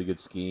run really good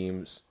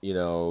schemes.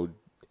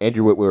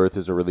 Andrew Whitworth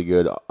is a really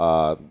good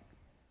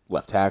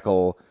left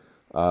tackle.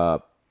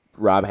 Rob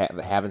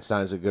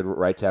Havenstein's a good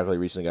right tackle. He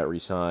recently got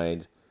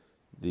re-signed.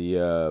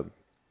 Their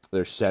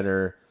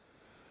center.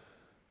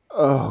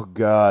 Oh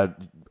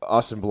God,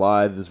 Austin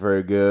Blythe is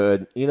very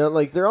good.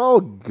 They're all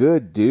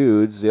good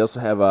dudes. They also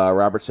have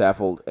Robert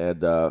Saffold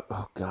and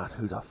oh God,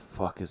 who the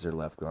fuck is their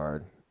left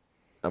guard?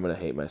 I'm gonna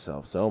hate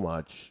myself so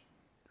much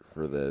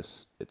for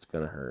this. It's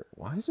gonna hurt.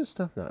 Why is this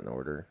stuff not in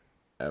order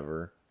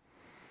ever?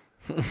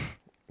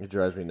 It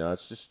drives me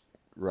nuts. Just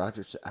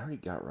Roger. I already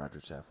got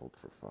Roger Saffold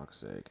for fuck's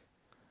sake.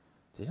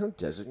 They don't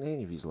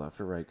designate if he's left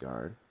or right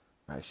guard.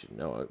 I should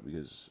know it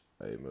because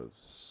I am a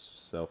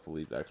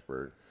self-believed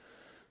expert.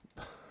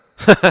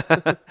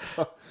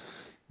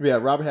 Yeah,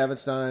 Robert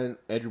Havenstein,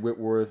 Andrew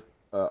Whitworth,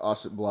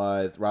 Austin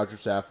Blythe, Roger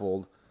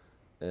Saffold,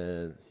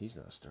 and he's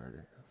not a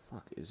starter.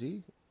 Fuck, is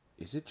he?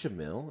 Is it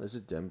Jamil? Is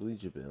it Dembele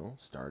Jamil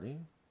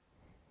starting?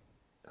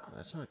 Oh,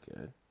 that's not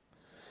good.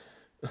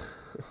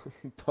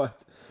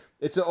 But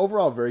it's an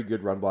overall very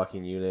good run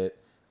blocking unit.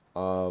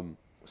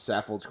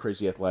 Saffold's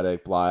crazy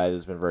athletic. Blythe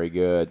has been very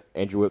good.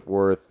 Andrew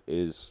Whitworth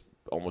is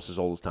almost as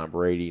old as Tom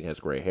Brady and has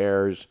gray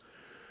hairs.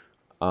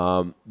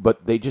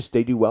 But they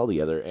do well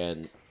together,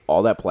 and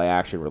all that play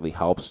action really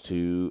helps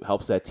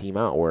that team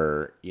out.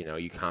 Where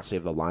you constantly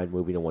have the line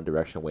moving in one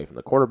direction away from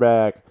the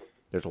quarterback.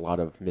 There's a lot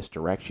of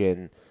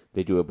misdirection.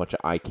 They do a bunch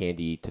of eye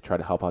candy to try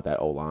to help out that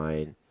O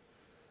line.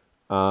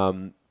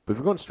 But if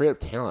we're going straight up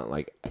talent,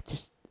 I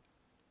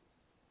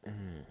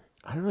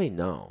don't really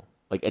know.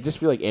 I just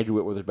feel like Andrew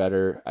Whitworth is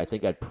better. I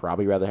think I'd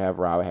probably rather have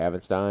Rob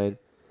Havenstein,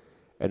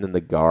 and then the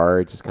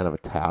guards is kind of a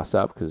toss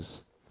up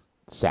because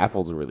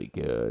Saffold's really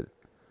good.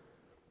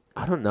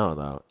 I don't know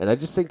though, and I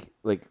just think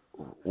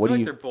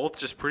they're both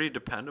just pretty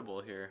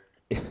dependable here.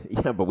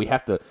 Yeah, but we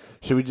have to.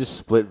 Should we just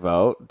split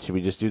vote? Should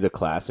we just do the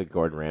classic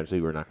Gordon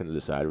Ramsay? We're not going to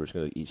decide. We're just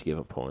going to each give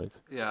him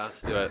points. Yeah,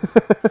 let's do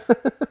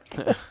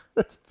it.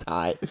 That's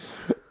tight.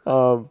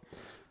 Then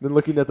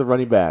looking at the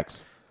running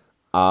backs,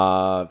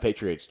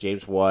 Patriots: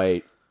 James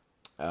White,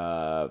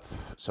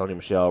 Sony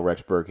Michel,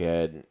 Rex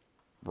Burkhead,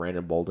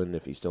 Brandon Bolden,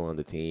 if he's still on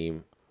the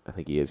team. I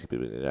think he is. He's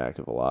been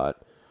inactive a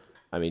lot.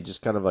 I mean,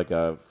 just kind of like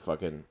a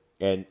fucking.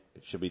 And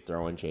should we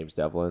throw in James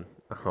Devlin?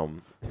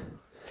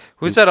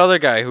 Who's that other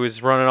guy who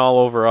was running all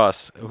over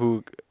us?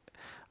 Who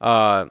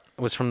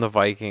was from the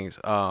Vikings?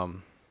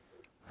 From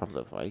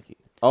the Vikings.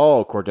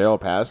 Oh, Cordero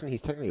Patterson.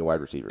 He's technically a wide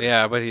receiver.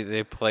 Yeah, but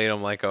they played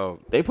him like a.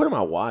 They put him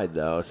out wide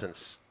though,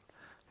 since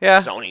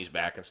Sony's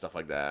back and stuff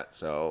like that.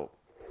 So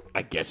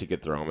I guess you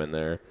could throw him in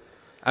there.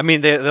 I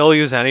mean, they'll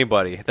use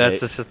anybody.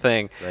 That's just the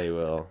thing. They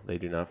will. They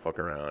do not fuck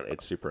around.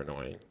 It's super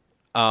annoying.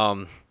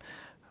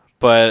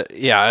 But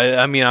yeah,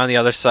 I mean, on the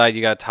other side,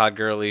 you got Todd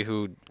Gurley,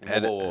 who.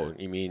 Whoa.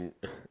 You mean?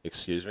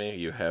 Excuse me.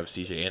 You have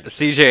C.J. Anderson.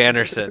 C.J.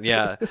 Anderson,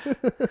 yeah.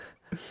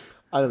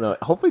 I don't know.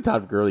 Hopefully,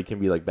 Todd Gurley can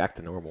be back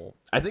to normal.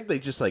 I think they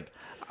just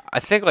I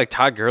think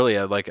Todd Gurley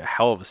had a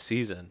hell of a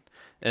season.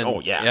 And, oh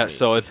yeah. Yeah. I mean,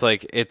 so it's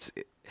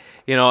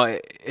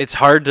it's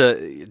hard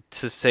to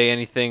say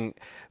anything,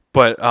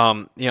 but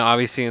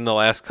obviously in the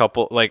last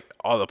couple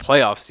all the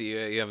playoffs,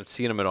 you haven't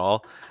seen him at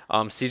all.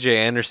 C.J.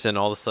 Anderson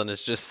all of a sudden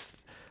is just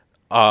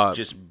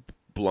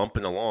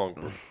blumping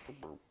along.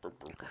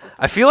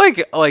 I feel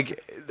like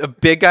a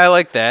big guy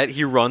like that,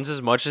 he runs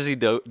as much as he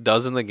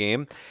does in the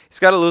game. He's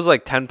got to lose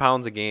 10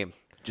 pounds a game.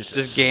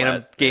 Just gain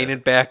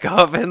it back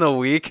up in the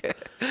week.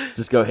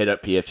 Just go hit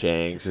up P.F.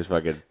 Chang's. Just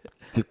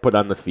put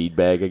on the feed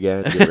bag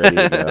again. Get ready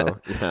to go.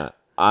 Yeah.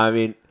 I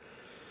mean,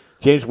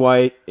 James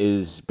White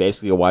is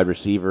basically a wide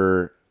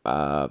receiver.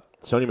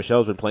 Sony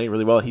Michel's been playing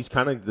really well. He's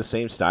kind of the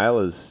same style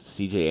as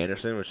C.J.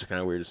 Anderson, which is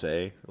kind of weird to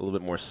say. A little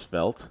bit more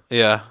svelte.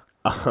 Yeah.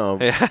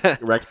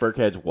 Rex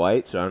Burkhead's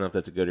white, so I don't know if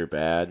that's good or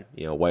bad.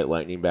 White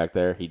lightning back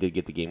there. He did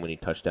get the game-winning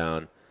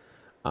touchdown.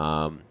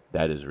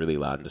 That is really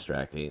loud and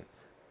distracting.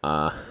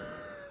 What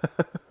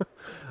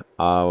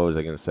was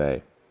I going to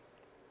say?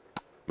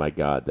 My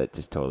God, that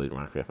just totally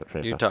knocked me off my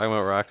train. You're talking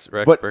about Rex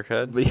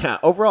Burkhead? But yeah,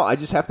 overall, I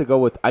just have to go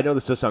with. I know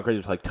this does sound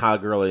crazy, but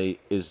Todd Gurley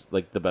is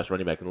the best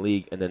running back in the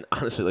league, and then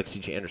honestly,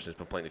 C.J. Anderson's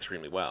been playing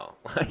extremely well.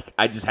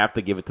 I just have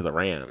to give it to the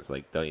Rams.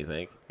 Don't you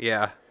think?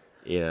 Yeah.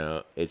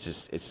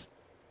 It's.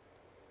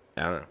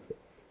 I don't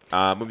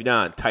know. Moving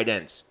on, tight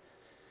ends.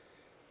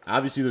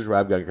 Obviously, there's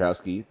Rob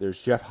Gronkowski.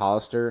 There's Jeff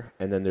Hollister,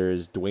 and then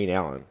there's Dwayne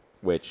Allen.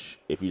 Which,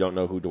 if you don't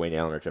know who Dwayne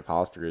Allen or Jeff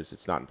Hollister is,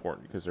 it's not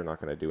important because they're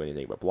not going to do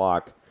anything but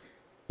block.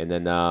 And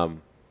then,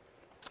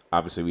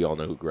 obviously, we all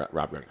know who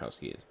Rob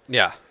Gronkowski is.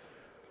 Yeah.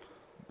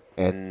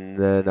 And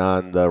then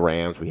on the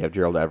Rams, we have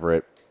Gerald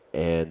Everett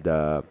and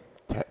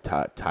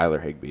Tyler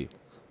Higbee,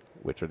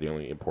 which are the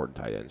only important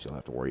tight ends you'll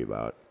have to worry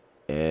about.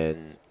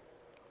 And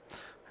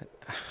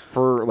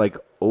for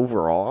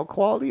overall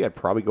quality, I'd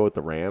probably go with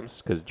the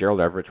Rams because Gerald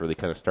Everett's really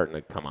kind of starting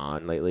to come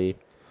on lately,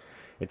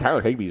 and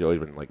Tyler Higbee's always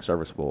been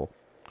serviceable.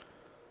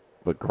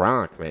 But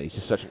Gronk, man, he's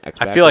just such an X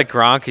factor. I feel like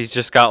Gronk, he's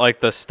just got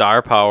like the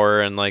star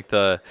power and like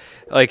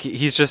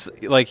he's just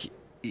like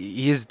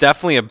he's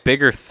definitely a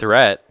bigger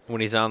threat when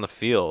he's on the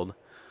field.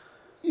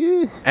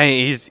 Yeah. And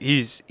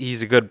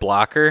he's a good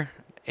blocker.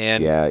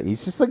 And yeah,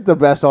 he's just like the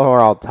best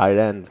overall tight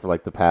end for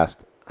like the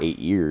past 8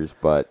 years.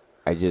 But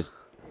I just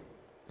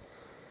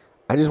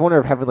wonder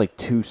if having like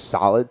 2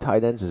 solid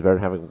tight ends is better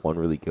than having one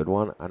really good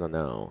one. I don't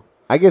know.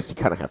 I guess you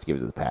kind of have to give it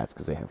to the Pats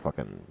because they have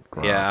fucking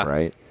Gronk,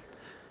 right?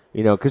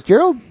 Because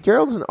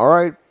Gerald's an all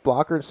right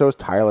blocker, and so is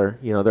Tyler.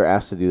 They're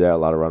asked to do that, a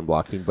lot of run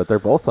blocking, but they're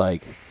both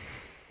like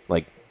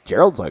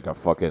Gerald's like a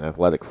fucking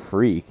athletic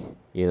freak.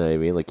 You know what I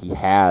mean? Like he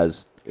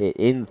has,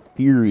 in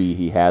theory,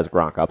 he has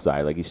Gronk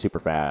upside. Like he's super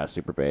fast,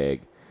 super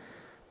big.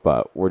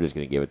 But we're just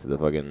gonna give it to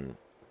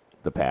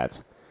the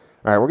Pats.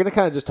 All right, we're gonna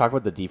kind of just talk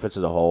about the defense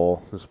as a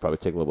whole. This will probably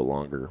take a little bit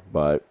longer,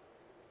 but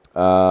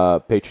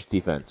Patriots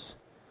defense.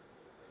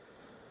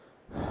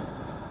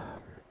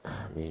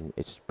 I mean,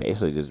 it's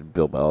basically just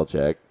Bill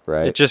Belichick,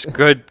 right? It's just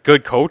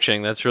good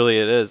coaching. That's really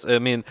it is. I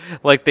mean,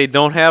 like they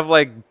don't have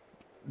like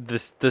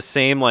the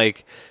same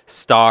like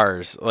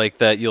stars like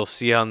that you'll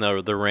see on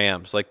the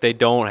Rams. Like they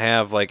don't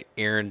have like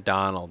Aaron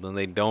Donald, and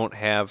they don't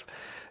have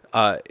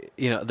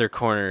their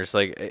corners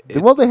like.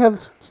 Well, they have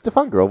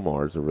Stephon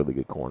Gilmore is a really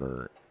good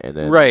corner, and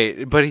then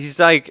right, but he's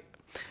like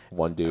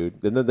one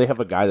dude. And then they have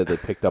a guy that they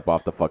picked up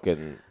off the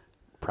fucking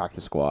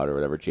practice squad or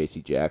whatever,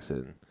 J.C.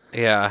 Jackson.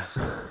 Yeah,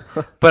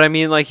 but I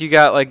mean, like you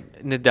got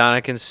like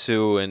Ndamukong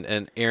Suh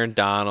and Aaron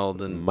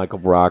Donald and Michael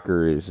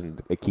Brockers and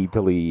Aqib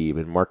Talib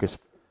and Marcus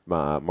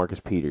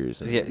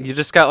Peters. And yeah, you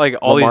just got like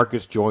all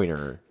Marcus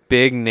Joyner,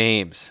 big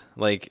names,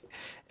 like,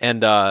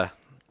 and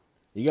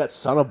you got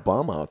Son of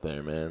Bum out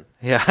there, man.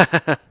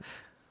 Yeah,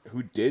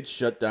 who did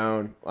shut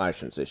down? Well, I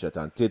shouldn't say shut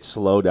down. Did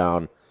slow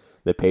down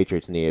the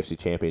Patriots in the AFC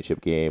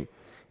Championship game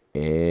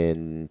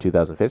in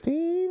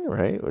 2015,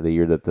 right? Or the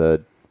year that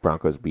the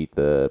Broncos beat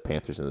the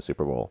Panthers in the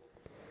Super Bowl.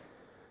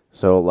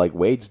 So, like,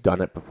 Wade's done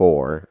it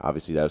before.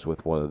 Obviously, that was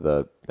with one of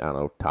the,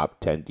 top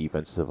 10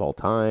 defenses of all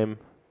time.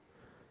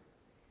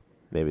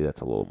 Maybe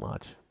that's a little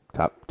much.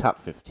 Top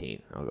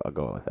 15. I'll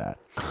go with that.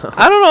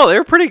 I don't know. They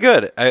were pretty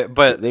good.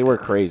 But they were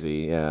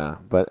crazy, yeah.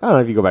 But I don't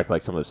know if you go back to,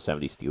 like, some of the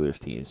 70 Steelers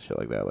teams, shit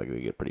like that. Like, they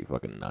get pretty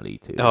fucking nutty,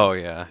 too. Oh,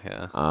 yeah.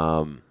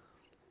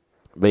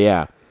 But,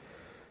 yeah.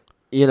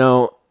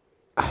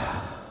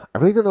 I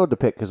really don't know what to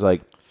pick because,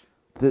 like,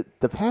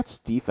 The Pats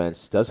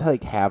defense does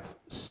like have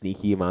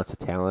sneaky amounts of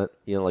talent.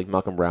 Like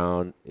Malcolm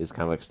Brown is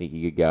kind of like a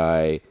sneaky good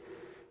guy.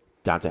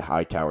 Dante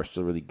Hightower is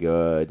still really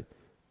good.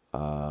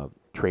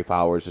 Trey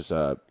Flowers is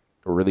a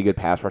really good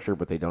pass rusher,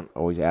 but they don't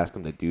always ask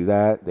him to do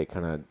that. They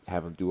kind of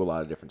have him do a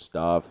lot of different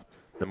stuff.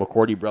 The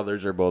McCourty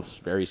brothers are both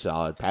very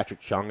solid. Patrick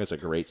Chung is a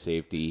great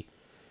safety.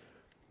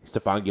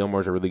 Stephon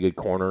Gilmore is a really good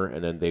corner,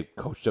 and then they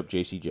coached up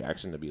J.C.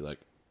 Jackson to be like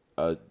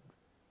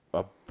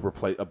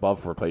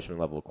above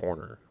replacement level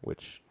corner,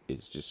 which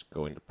is just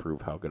going to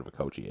prove how good of a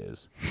coach he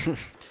is.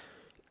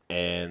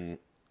 and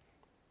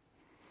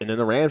then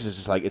the Rams is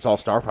just like, it's all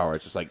star power.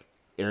 It's just like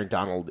Aaron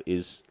Donald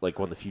is like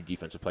one of the few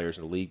defensive players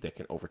in the league that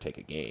can overtake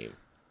a game.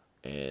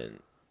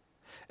 And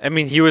I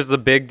mean, he was the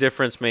big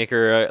difference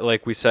maker,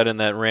 like we said in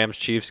that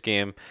Rams-Chiefs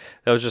game.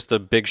 That was just a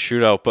big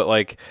shootout, but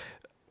like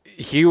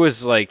he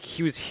was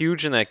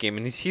huge in that game,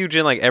 and he's huge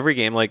in like every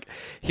game. Like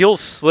he'll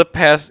slip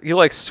past, he'll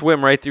like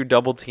swim right through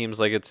double teams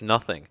like it's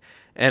nothing.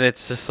 And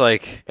it's just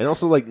like... And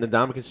also, like,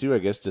 Ndamukong Suh, I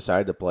guess,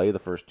 decided to play the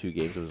first 2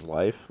 games of his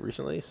life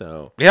recently,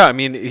 so... Yeah, I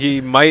mean,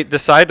 he might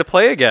decide to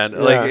play again. Yeah.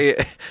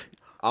 Like,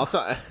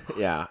 also,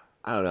 yeah,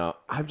 I don't know.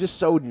 I'm just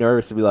so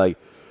nervous to be like,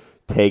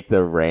 take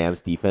the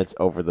Rams defense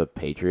over the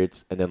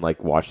Patriots and then,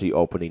 like, watch the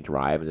opening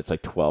drive, and it's,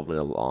 like, 12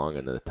 minutes long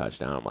and then a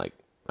touchdown. I'm like,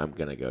 I'm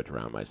going to go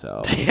drown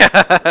myself. Yeah.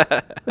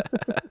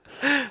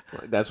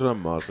 That's what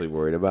I'm mostly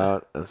worried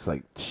about. It's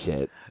like,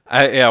 shit.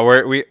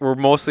 We're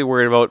mostly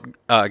worried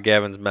about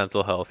Gavin's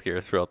mental health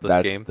here throughout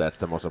this game. That's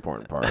the most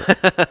important part.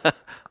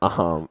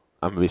 I'm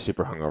gonna be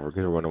super hungover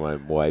because we're going to my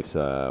wife's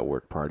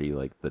work party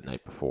like the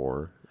night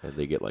before, and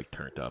they get like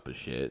turned up as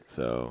shit.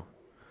 So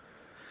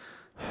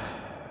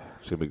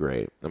it's gonna be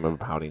great. I'm gonna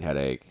have a pounding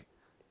headache.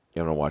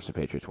 I'm gonna watch the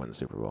Patriots win the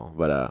Super Bowl,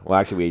 but well,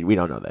 actually, we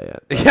don't know that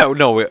yet. But. Yeah,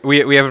 no,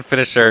 we haven't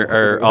finished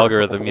our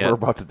algorithm yet. We're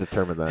about to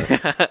determine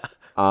that.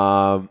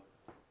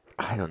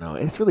 I don't know.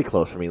 It's really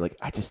close for me. Like,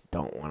 I just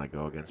don't want to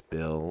go against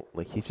Bill.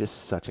 Like, he's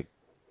just such a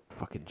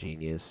fucking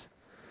genius,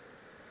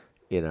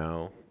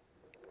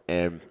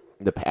 And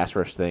the pass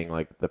rush thing,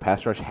 like, the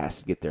pass rush has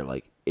to get there.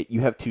 Like,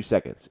 you have 2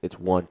 seconds. It's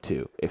 1,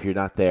 2. If you're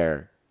not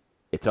there,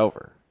 it's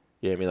over.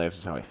 You know what I mean? Like, that's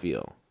just how I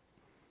feel.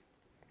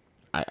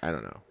 I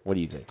don't know. What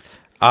do you think?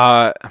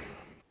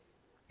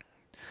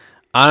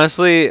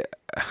 Honestly,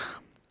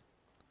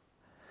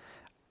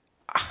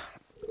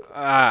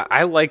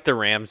 I like the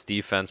Rams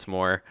defense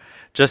more,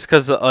 just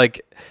because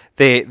like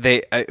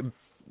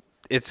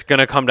it's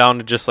gonna come down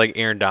to just like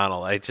Aaron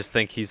Donald. I just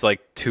think he's like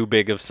too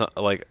big of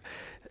like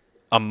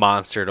a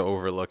monster to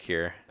overlook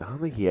here. I don't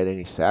think he had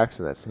any sacks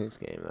in that Saints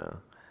game though.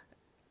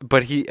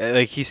 But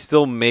he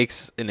still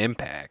makes an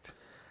impact.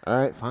 All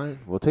right, fine.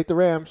 We'll take the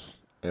Rams.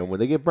 And when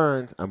they get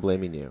burned, I'm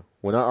blaming you.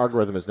 When our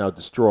algorithm is now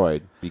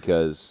destroyed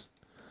because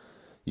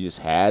you just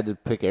had to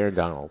pick Aaron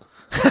Donald.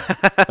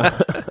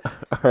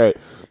 All right.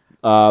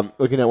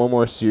 Looking at one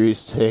more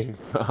serious thing.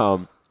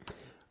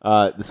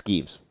 The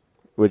schemes,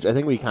 which I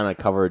think we kind of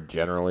covered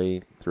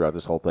generally throughout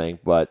this whole thing.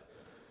 But,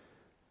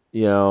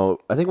 I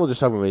think we'll just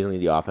talk about mainly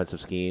the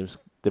offensive schemes.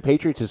 The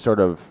Patriots is sort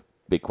of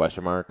big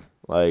question mark.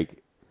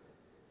 Like,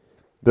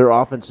 their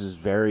offense is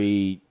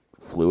very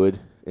fluid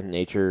in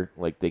nature.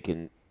 Like, they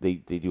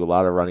do a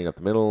lot of running up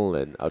the middle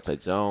and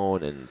outside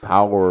zone and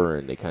power,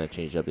 and they kind of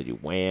change it up. They do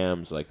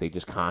whams. Like, they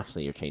just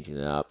constantly are changing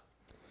it up.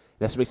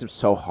 That's what makes them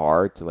so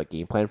hard to, like,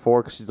 game plan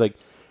for, because it's like,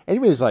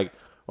 anybody's like,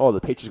 oh, the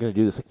Patriots are going to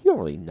do this. Like, you don't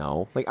really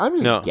know. Like, I'm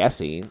just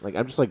guessing. Like,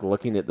 I'm just, like,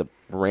 looking at the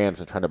Rams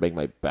and trying to make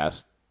my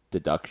best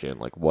deduction.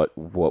 Like, what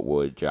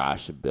would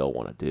Josh and Bill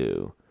want to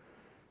do?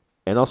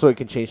 And also, it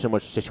can change so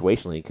much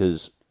situationally,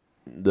 because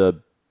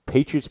the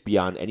Patriots,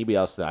 beyond anybody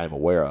else that I'm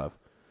aware of,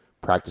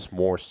 practice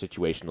more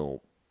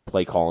situational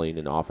play calling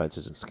and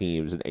offenses and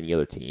schemes than any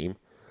other team.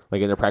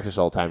 Like, in their practice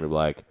all the time, they're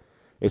like,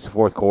 it's the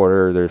fourth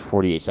quarter, there's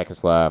 48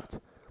 seconds left,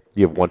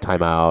 you have one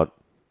timeout,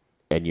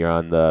 and you're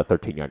on the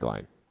 13-yard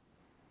line.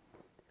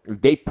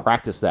 They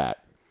practice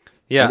that.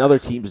 Yeah. And other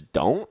teams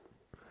don't,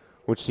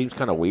 which seems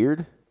kind of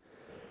weird.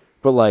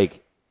 But,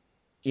 like,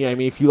 I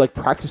mean, if you, like,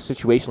 practice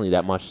situationally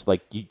that much,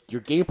 like,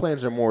 your game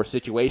plans are more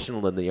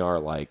situational than they are,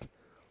 like,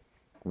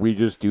 we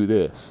just do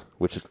this,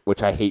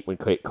 which I hate when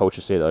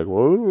coaches say, like,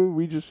 well,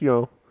 we just,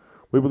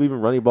 we believe in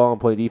running ball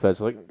and playing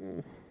defense. Like,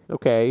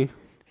 okay.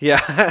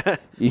 Yeah.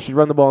 You should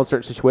run the ball in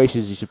certain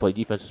situations. You should play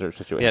defense in certain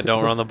situations. Yeah,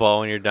 don't run the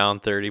ball when you're down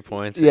 30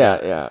 points.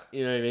 Yeah.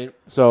 You know what I mean?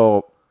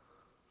 So,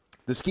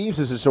 the schemes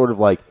is sort of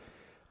like,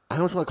 I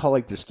don't want to call,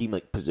 like, their scheme,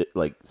 like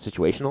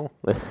situational,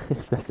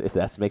 if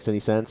that makes any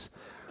sense.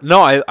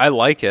 No, I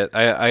like it.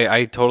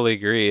 I totally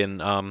agree.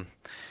 And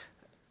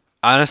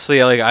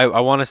honestly, like, I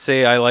want to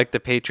say I like the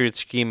Patriots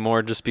scheme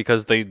more just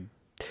because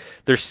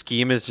their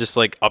scheme is just,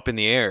 like, up in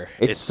the air.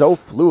 It's so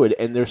fluid,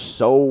 and they're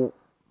so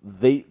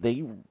they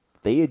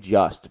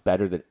adjust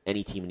better than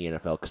any team in the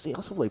NFL because they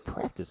also, like,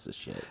 practice this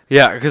shit.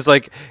 Yeah, because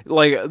like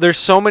there's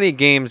so many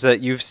games that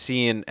you've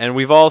seen and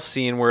we've all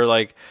seen where,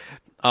 like,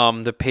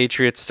 the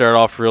Patriots start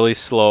off really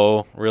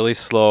slow.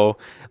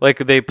 Like,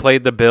 they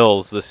played the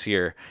Bills this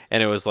year,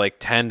 and it was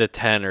like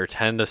 10-10 or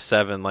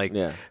 10-7, like,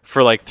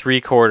 for like 3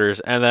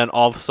 quarters, and then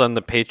all of a sudden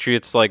the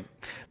Patriots, like,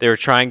 they were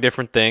trying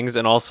different things,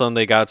 and all of a sudden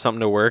they got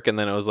something to work, and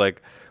then it was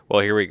like,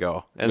 well, here we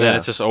go, and then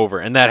it's just over,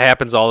 and that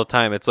happens all the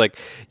time. It's like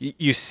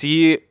you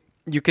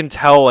can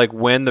tell, like,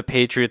 when the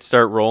Patriots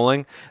start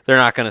rolling, they're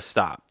not going to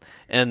stop,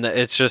 and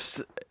it's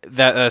just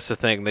that's the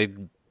thing.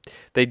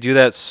 They do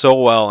that so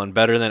well and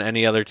better than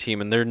any other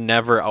team, and they're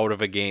never out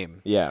of a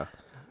game. Yeah.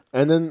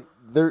 And then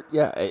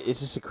it's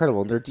just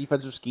incredible. And their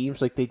defensive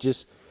schemes, like,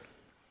 it's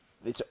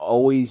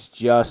always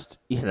just,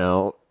 he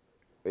will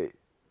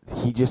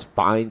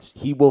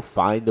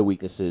find the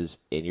weaknesses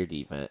in your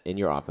defense, in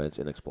your offense,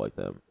 and exploit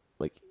them.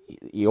 Like,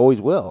 he always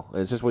will.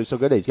 And it's just what he's so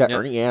good at. He's got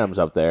Ernie Adams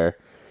up there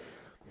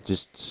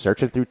just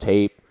searching through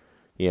tape,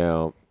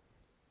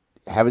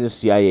 having the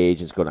CIA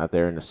agents going out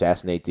there and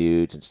assassinate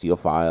dudes and steal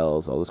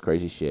files, all this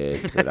crazy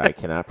shit that I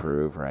cannot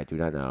prove or I do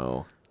not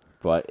know.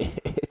 But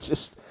it's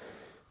just,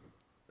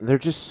 they're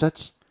just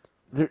such,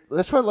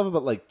 that's what I love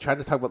about, like, trying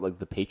to talk about, like,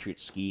 the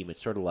Patriots scheme.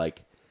 It's sort of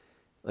like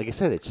I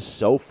said, it's just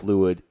so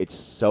fluid. It's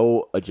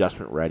so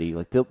adjustment ready.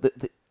 Like,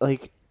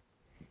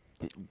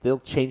 they'll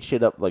change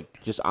shit up,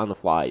 like, just on the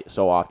fly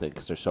so often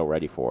because they're so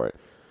ready for it.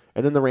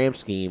 And then the Rams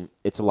scheme,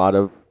 it's a lot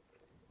of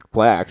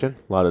play action,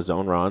 a lot of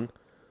zone run,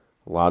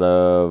 a lot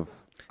of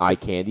eye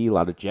candy, a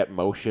lot of jet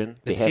motion.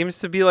 It seems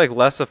to be, like,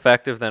 less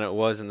effective than it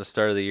was in the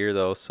start of the year,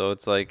 though. So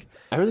it's like,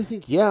 I really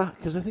think,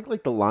 because I think,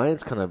 like, the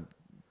Lions kind of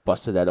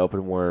busted that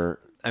open where,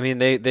 I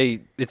mean,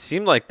 it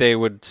seemed like they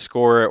would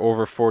score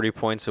over 40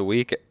 points a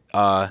week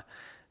until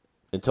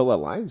that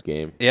Lions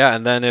game. Yeah,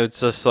 and then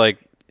it's just like,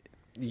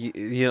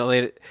 last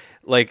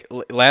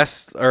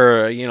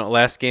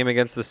game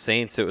against the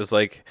Saints, it was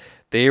like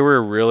they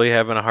were really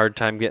having a hard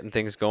time getting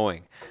things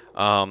going.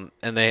 And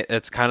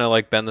it's kind of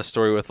like been the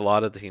story with a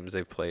lot of the teams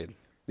they've played.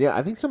 Yeah,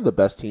 I think some of the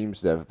best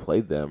teams that have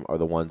played them are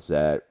the ones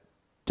that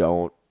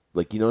don't,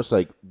 like, it's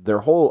like their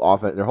whole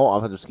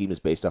offensive scheme is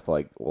based off,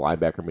 like,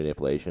 linebacker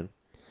manipulation.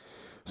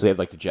 So they have,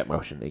 like, the jet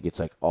motion. It gets,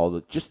 like, all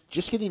the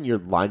just getting your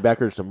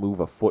linebackers to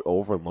move a foot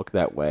over and look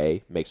that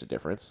way makes a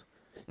difference.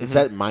 Mm-hmm. It's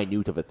that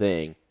minute of a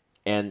thing,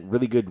 and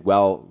really good,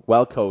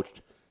 well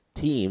coached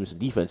teams and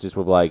defenses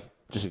will be like,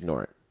 just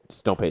ignore it,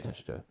 just don't pay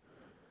attention to it.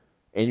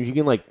 And if you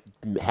can, like,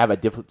 have a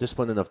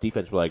disciplined enough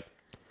defense, we're like,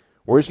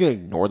 we're just gonna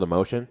ignore the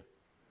motion,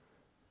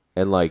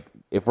 and, like,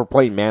 if we're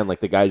playing man, like,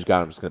 the guy who's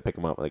got him is gonna pick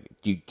him up. Like,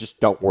 you just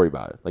don't worry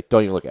about it. Like,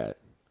 don't even look at it.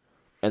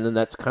 And then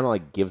that's kind of,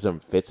 like, gives them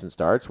fits and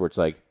starts where it's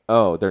like,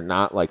 oh, they're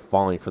not, like,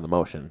 falling for the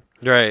motion.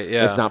 Right,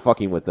 yeah. It's not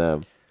fucking with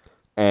them.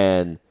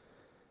 And,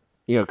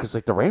 because,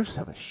 like, the Rams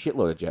have a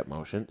shitload of jet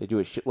motion. They do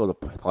a shitload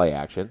of play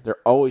action.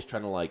 They're always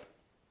trying to, like,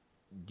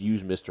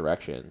 use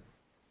misdirection,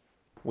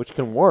 which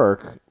can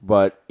work.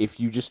 But if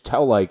you just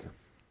tell, like,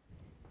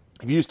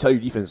 if you just tell your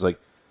defense, like,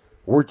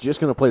 we're just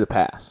going to play the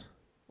pass,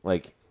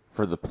 like,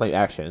 for the play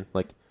action,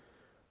 like,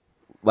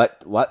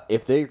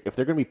 if they're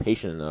going to be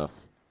patient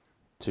enough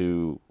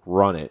to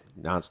run it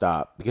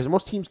nonstop, because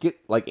most teams get,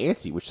 like,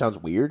 antsy, which sounds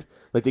weird.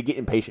 Like, they get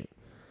impatient.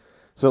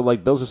 So,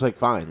 like, Bill's just like,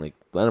 fine, like,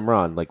 let him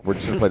run. Like, we're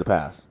just going to play the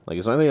pass. Like,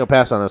 as long as they don't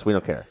pass on us, we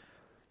don't care.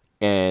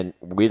 And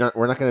we're not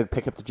going to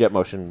pick up the jet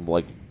motion.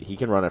 Like, he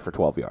can run it for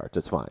 12 yards.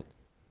 It's fine.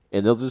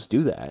 And they'll just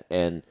do that.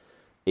 And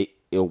it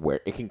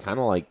can kind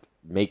of, like,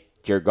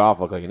 make Jared Goff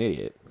look like an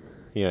idiot.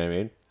 You know what I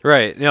mean?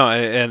 Right.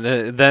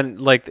 And then,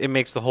 like, it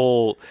makes the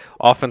whole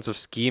offensive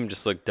scheme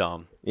just look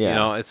dumb.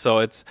 Yeah. So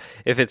it's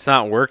if it's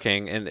not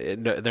working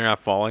and they're not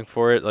falling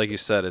for it, like you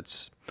said,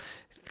 it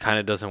kind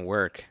of doesn't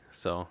work.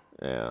 So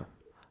yeah.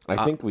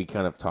 I think we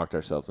kind of talked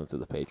ourselves into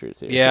the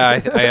Patriots here. Yeah,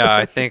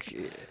 I think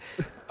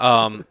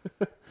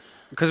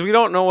because we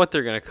don't know what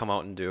they're going to come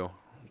out and do.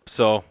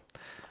 So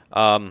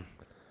I'm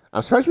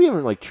surprised we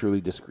haven't, like,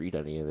 truly disagreed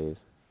on any of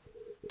these.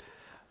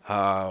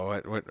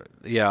 What?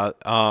 Yeah.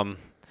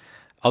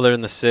 Other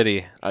than the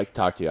city, I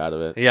talked you out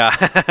of it. Yeah.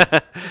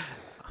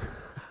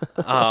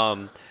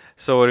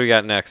 So what do we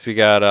got next? We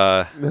got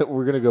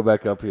We're gonna go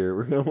back up here.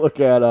 We're gonna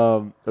look at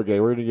okay,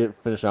 we're gonna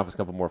finish off with a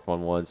couple more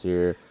fun ones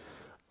here.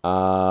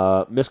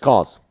 Missed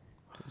calls.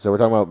 So we're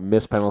talking about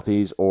missed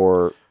penalties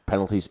or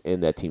penalties in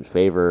that team's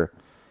favor.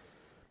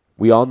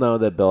 We all know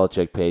that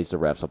Belichick pays the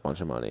refs a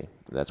bunch of money.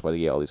 That's why they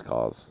get all these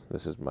calls.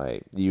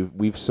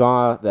 We've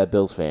saw that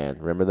Bills fan.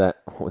 Remember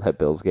that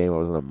Bills game? It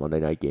was a Monday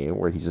night game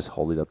where he's just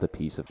holding up the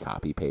piece of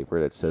copy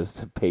paper that says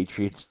the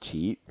Patriots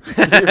cheat.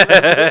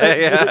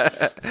 Yeah.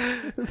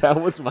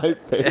 That was my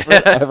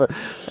favorite ever.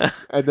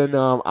 And then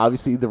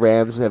obviously the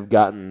Rams have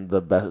gotten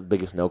the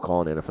biggest no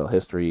call in NFL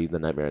history, the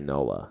Nightmare in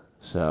NOLA.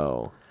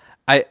 So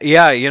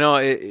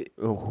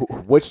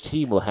which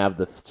team will have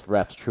the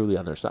refs truly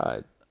on their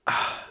side?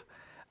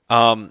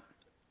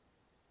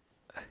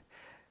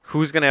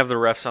 Who's going to have the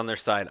refs on their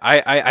side?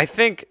 I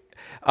think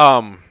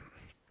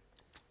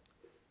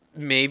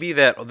maybe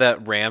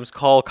that Rams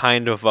call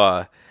kind of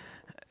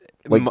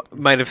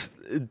might have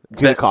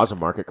going to cause a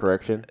market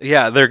correction.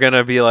 Yeah, they're going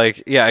to be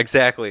like, yeah,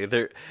 exactly.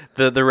 The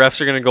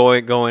refs are going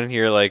to go in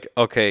here like,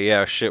 okay,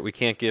 yeah, shit, we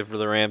can't give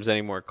the Rams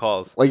any more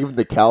calls. Like even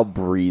the Cal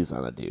breeze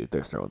on a dude,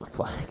 they're throwing the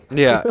flag.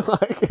 Yeah.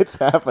 Like it's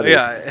happening.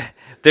 Yeah.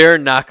 They're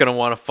not going to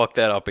want to fuck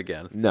that up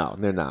again. No,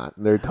 they're not.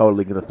 They're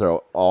totally going to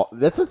throw all.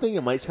 That's the thing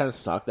that might kind of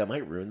suck. That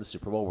might ruin the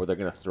Super Bowl where they're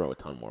going to throw a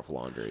ton more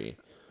laundry.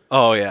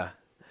 Oh, yeah.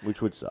 Which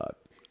would suck.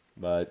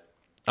 But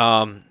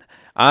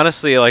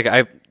honestly,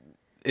 like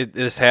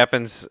this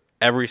happens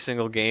every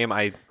single game.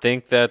 I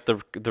think that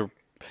the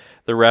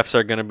refs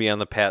are going to be on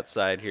the Pat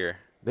side here.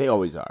 They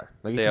always are.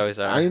 Like, they always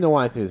are. I don't even know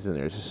why I think it's in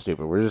there. It's just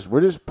stupid.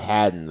 We're just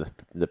padding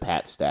the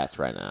Pat stats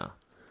right now.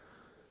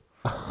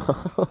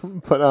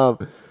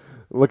 But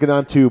looking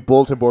on to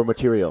bulletin board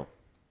material.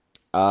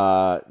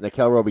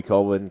 Nikel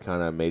Roby-Coleman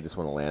kind of made this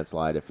one a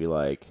landslide. I feel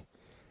like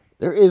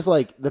there is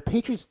the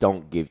Patriots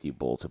don't give you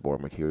bulletin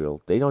board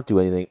material. They don't do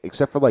anything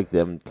except for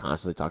them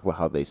constantly talk about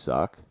how they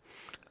suck.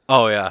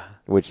 Oh yeah,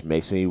 which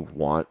makes me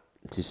want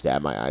to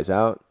stab my eyes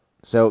out.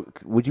 So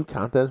would you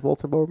count that as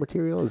bulletin board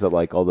material? Is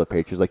it all the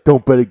Patriots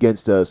don't bet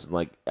against us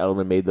and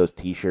Edelman made those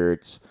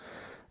T-shirts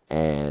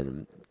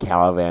and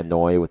Cal Van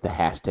Noy with the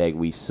hashtag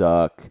we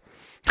suck.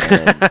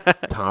 And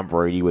Tom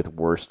Brady with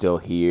 "We're still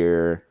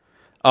here."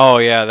 Oh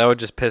yeah, that would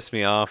just piss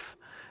me off.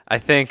 I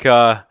think,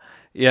 that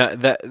is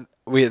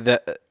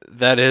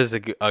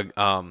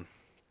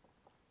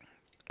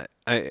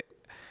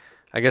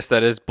I guess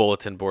that is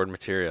bulletin board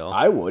material.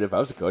 I would if I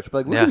was a coach,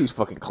 but look at these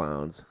fucking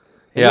clowns.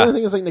 And the other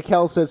thing is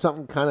Nikel said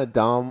something kind of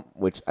dumb,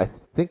 which I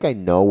think I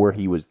know where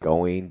he was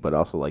going, but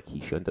also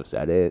he shouldn't have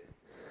said it.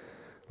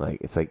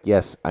 It's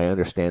yes, I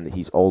understand that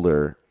he's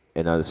older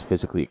and not as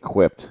physically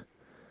equipped.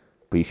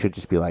 But you should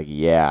just be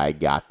yeah, I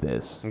got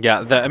this.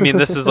 Yeah,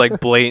 this is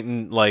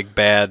blatant,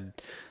 bad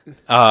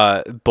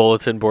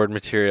bulletin board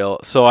material.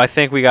 So I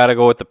think we got to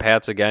go with the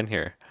Pats again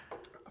here.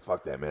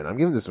 Fuck that, man. I'm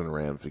giving this one to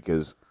Rams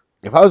because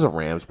if I was a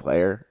Rams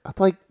player, I'd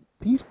be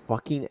these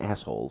fucking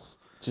assholes.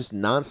 Just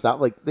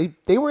nonstop.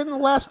 They were in the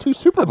last two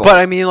Super Bowls.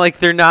 But,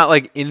 they're not,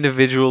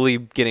 individually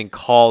getting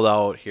called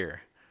out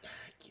here.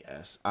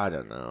 Yes. I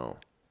don't know.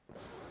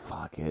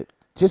 Fuck it.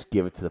 Just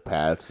give it to the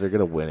Pats. They're going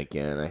to win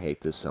again. I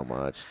hate this so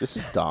much. This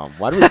is dumb.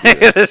 Why do we do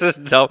this? This is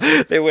dumb.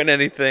 They win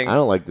anything. I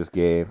don't like this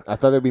game. I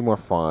thought it'd be more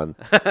fun.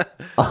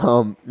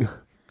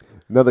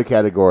 Another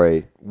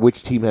category.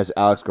 Which team has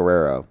Alex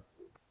Guerrero?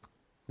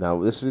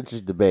 Now, this is an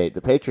interesting debate.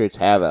 The Patriots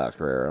have Alex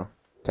Guerrero.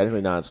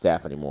 Technically not on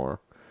staff anymore.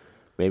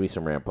 Maybe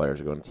some Ram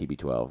players are going to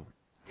TB12.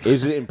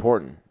 Is it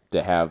important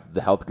to have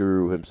the health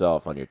guru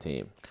himself on your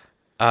team?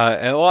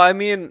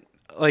 You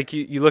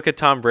look at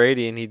Tom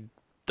Brady and he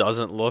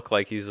doesn't look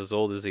like he's as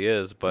old as he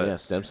is, but yeah,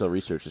 stem cell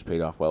research has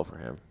paid off well for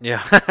him.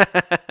 Yeah.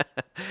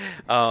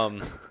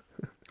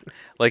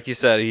 Like you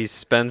said, he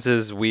spends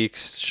his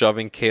weeks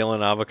shoving kale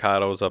and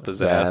avocados up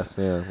his ass.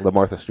 Yeah, the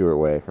Martha Stewart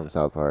way from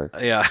South Park.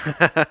 Yeah.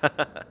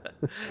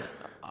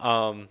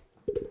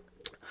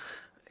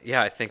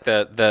 Yeah, I think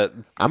that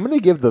I'm gonna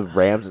give the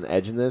Rams an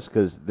edge in this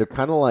because they're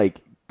kind of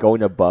like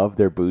going above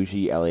their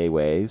bougie LA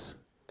ways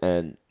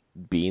and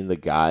being the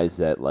guys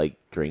that like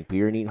drink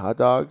beer and eat hot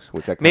dogs,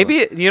 which I kinda,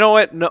 maybe you know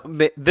what? No,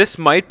 this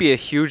might be a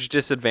huge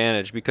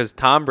disadvantage because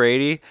Tom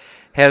Brady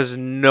has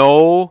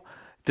no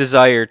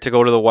desire to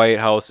go to the White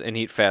House and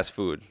eat fast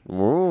food.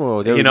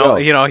 Ooh, there we go.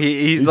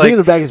 He's like like in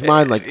the back of his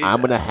mind, like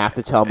I'm gonna have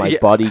to tell my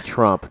buddy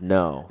Trump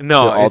no.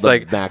 No, all he's the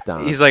like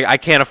McDonald's. He's like I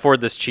can't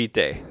afford this cheat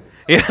day.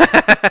 Yeah,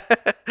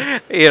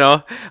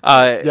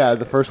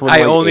 the first one. I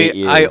like only 8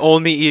 years. I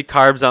only eat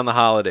carbs on the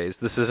holidays.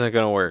 This isn't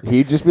gonna work.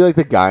 He'd just be like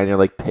the guy, and they're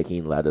like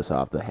picking lettuce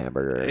off the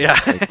hamburger. Yeah,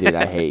 like, dude,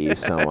 I hate you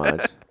so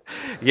much.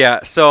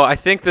 Yeah, so I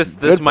think this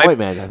might point,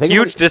 man. I think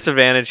huge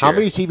disadvantage here. How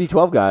many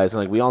TB12 guys?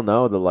 And like we all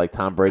know that like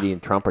Tom Brady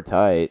and Trump are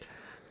tight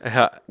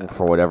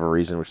for whatever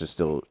reason, which is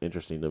still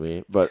interesting to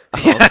me. But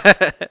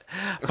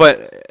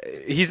but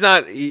he's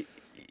not.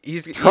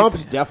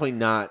 Trump's definitely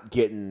not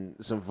getting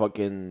some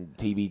fucking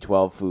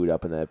TB12 food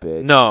up in that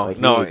bitch. No, like,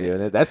 no, doing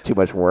it. That's too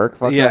much work.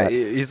 Fuck yeah, that.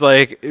 He's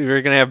like,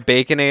 we're gonna have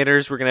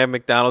Baconators, we're gonna have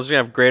McDonald's, we're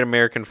gonna have great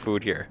American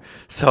food here.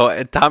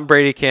 So Tom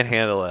Brady can't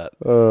handle that.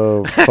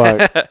 Oh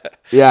fuck.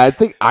 Yeah, I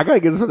think I gotta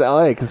get this with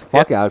LA because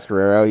fuck Alex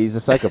Guerrero, he's a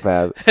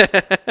psychopath.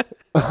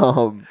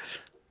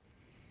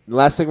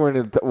 Last thing we're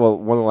gonna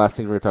one of the last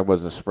things we're gonna talk about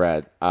is the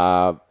spread.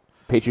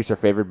 Patriots are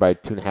favored by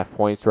 2.5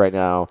 points right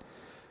now.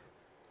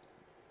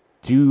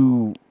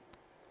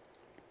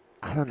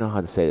 I don't know how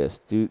to say this.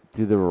 Do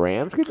the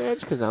Rams get an edge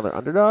because now they're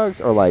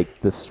underdogs, or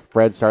like the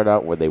spread started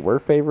out where they were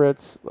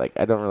favorites? Like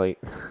I don't really.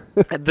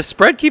 The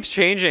spread keeps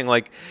changing.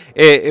 Like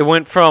it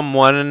went from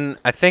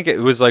I think it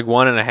was like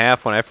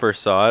 1.5 when I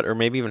first saw it, or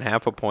maybe even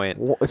half a point.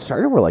 Well, it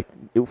started where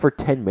for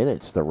 10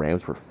 minutes the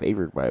Rams were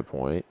favored by a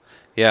point.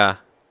 Yeah.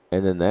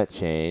 And then that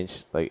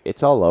changed. Like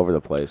it's all over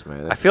the place,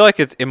 man. I feel like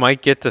it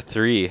might get to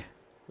 3. It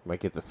might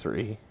get to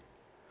 3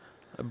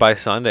 by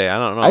Sunday. I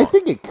don't know. I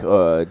think it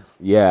could.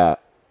 Yeah.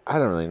 I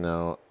don't really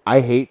know.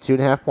 I hate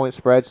 2.5 point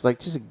spreads. Like,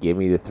 just give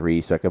me the 3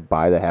 so I can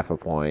buy the half a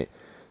point,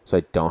 so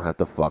I don't have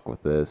to fuck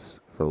with this.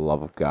 For the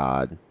love of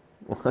God.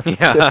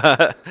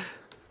 Yeah.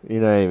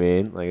 You know what I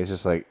mean? Like, it's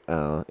just like,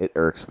 it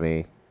irks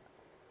me.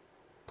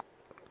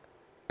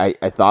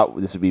 I thought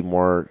this would be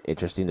more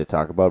interesting to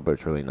talk about, but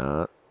it's really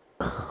not.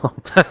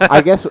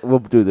 I guess we'll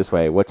do it this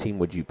way. What team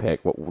would you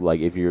pick?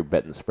 If you're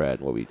betting the spread,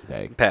 what would you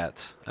take?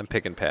 Pats. I'm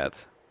picking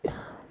Pats.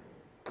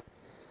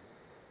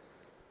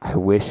 I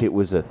wish it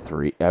was a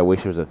 3.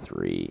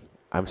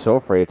 I'm so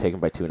afraid of taking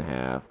by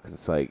 2.5 because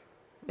it's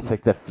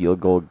like the field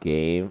goal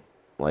game.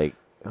 Like,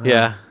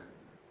 yeah.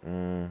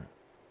 Well,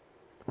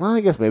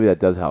 I guess maybe that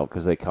does help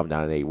because they come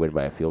down and they win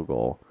by a field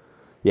goal.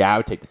 Yeah, I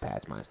would take the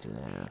Pats minus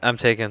 2.5. I'm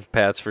taking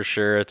Pats for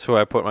sure. It's who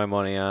I put my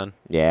money on.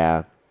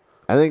 Yeah,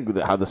 I think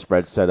how the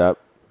spread's set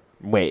up.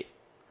 Wait,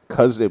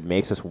 because it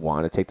makes us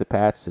want to take the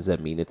Pats. Does that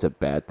mean it's a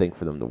bad thing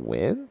for them to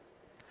win?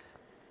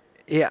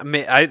 Yeah,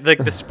 I like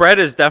the spread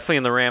is definitely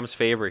in the Rams'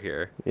 favor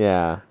here.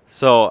 Yeah.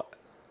 So,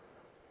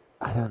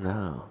 I don't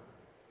know.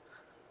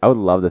 I would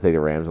love to take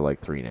the Rams at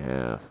like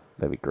 3.5.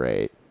 That'd be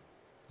great.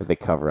 If they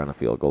cover on a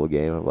field goal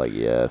game, I'm like,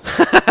 yes.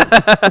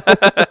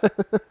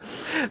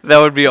 That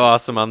would be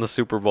awesome on the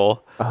Super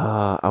Bowl.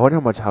 I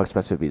wonder how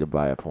expensive it'd be to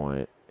buy a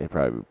point. It'd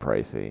probably be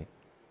pricey.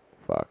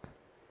 Fuck.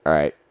 All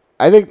right.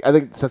 I think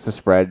since the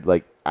spread,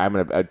 like I'm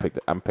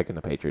picking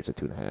the Patriots at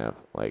 2.5.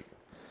 Like,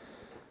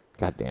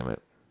 god damn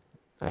it.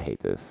 I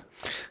hate this.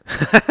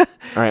 All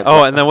right.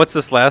 And then what's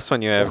this last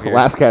one you have here?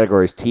 Last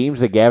category is teams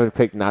that Gavin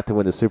picked not to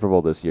win the Super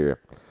Bowl this year.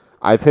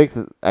 I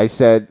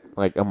said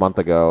like a month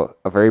ago,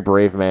 a very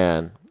brave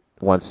man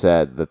once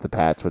said that the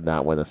Pats would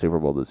not win the Super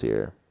Bowl this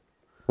year,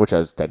 which I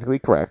was technically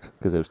correct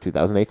because it was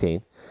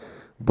 2018.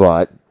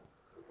 But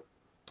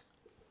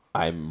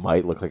I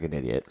might look like an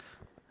idiot.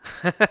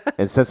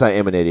 And since I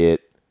am an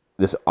idiot,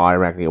 this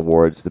automatically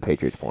awards the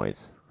Patriots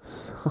points.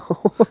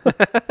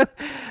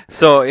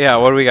 So, yeah,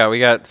 what do we got? We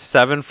got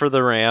 7 for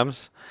the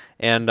Rams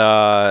and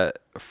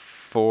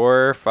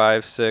 4,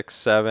 5, 6,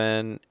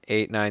 7,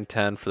 8, 9,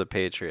 10 for the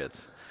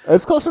Patriots.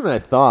 It's closer than I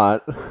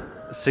thought.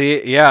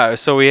 See, yeah,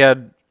 so we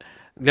had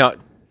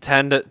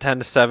 10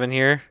 to 7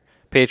 here.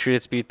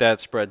 Patriots beat that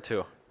spread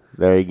too.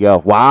 There you go.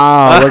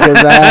 Wow, look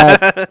at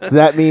that. So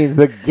that means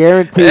it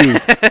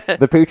guarantees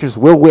the Patriots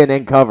will win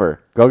and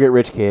cover. Go get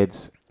rich,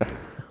 kids.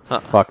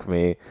 Fuck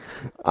me.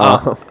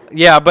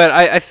 Yeah, but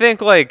I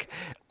think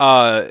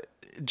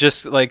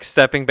just like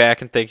stepping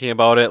back and thinking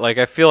about it, like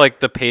I feel like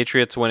the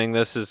Patriots winning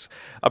this is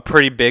a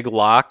pretty big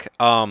lock.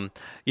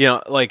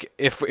 Like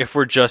if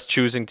we're just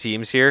choosing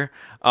teams here,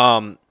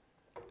 I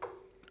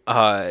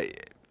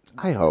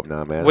hope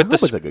not, man. I hope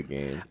it's a good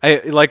game.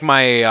 I like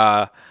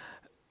my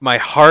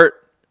heart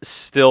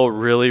still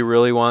really,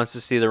 really wants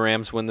to see the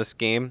Rams win this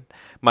game.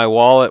 My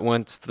wallet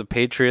wants the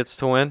Patriots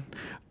to win,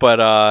 but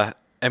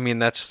I mean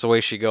that's just the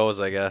way she goes,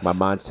 I guess. My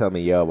mind's telling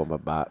me yo,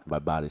 but my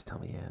body's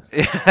telling me yes.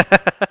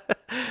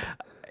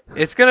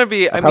 It's gonna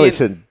be. I probably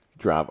shouldn't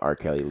drop R.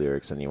 Kelly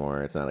lyrics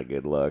anymore. It's not a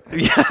good look.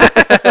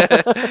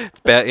 It's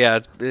bad. Yeah,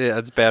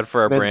 it's bad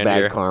for our brand bad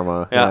here.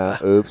 Karma. Yeah.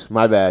 Oops,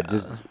 my bad.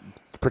 Just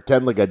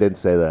Pretend like I didn't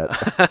say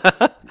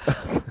that.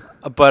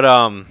 But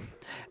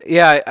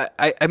yeah,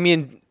 I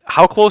mean,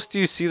 how close do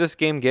you see this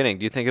game getting?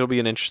 Do you think it'll be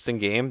an interesting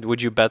game?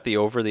 Would you bet the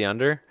over, the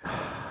under?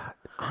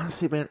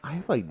 Honestly, man, I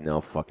have like no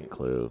fucking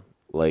clue.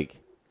 Like,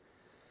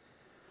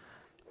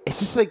 it's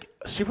just like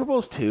Super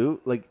Bowls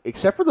too. Like,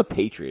 except for the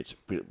Patriots,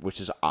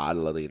 which is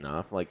oddly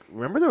enough. Like,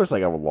 remember there was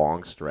like a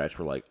long stretch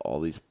where like all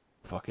these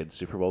fucking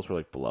Super Bowls were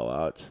like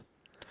blowouts.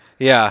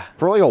 Yeah,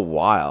 for like a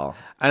while.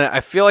 And I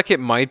feel like it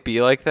might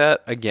be like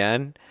that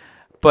again.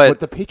 But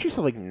the Patriots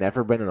have like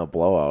never been in a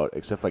blowout,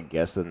 except I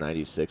guess the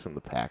 '96 when the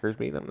Packers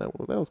beat them. That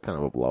was kind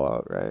of a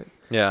blowout, right?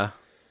 Yeah.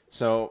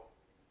 So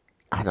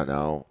I don't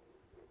know.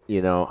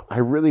 You know, I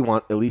really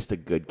want at least a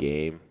good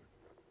game.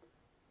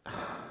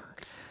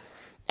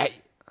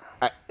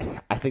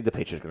 I think the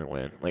Patriots are going to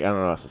win. Like, I don't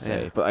know what else to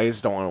say, but I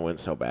just don't want to win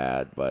so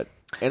bad. But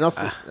and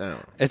also, I don't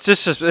know. It's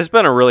just it's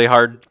been a really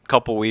hard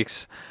couple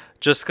weeks,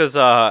 just because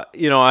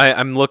you know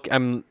I'm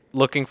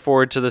looking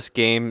forward to this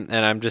game,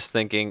 and I'm just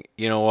thinking,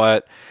 you know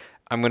what,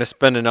 I'm gonna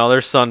spend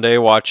another Sunday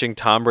watching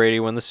Tom Brady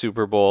win the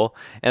Super Bowl,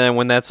 and then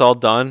when that's all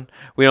done,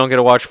 we don't get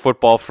to watch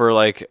football for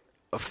like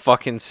a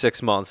fucking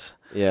 6 months.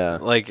 Yeah.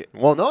 Like,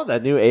 well, no,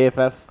 that new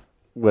AFF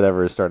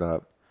whatever is starting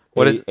up.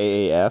 What is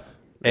AAF?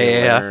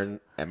 AAF?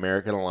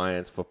 American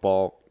Alliance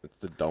Football. It's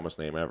the dumbest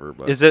name ever.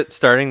 But is it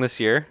starting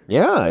this year?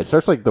 Yeah, it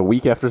starts like the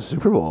week after the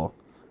Super Bowl.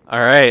 All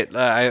right.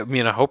 I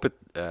mean, I hope it.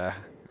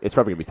 It's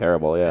probably gonna be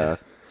terrible. Yeah.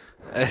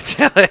 It's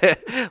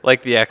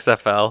like the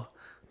XFL.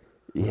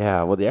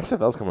 Yeah. Well, the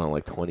XFL's coming out in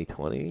like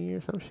 2020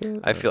 or some shit.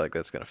 I feel like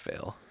that's gonna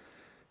fail.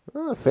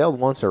 Well, it failed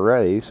once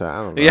already, so I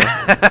don't know.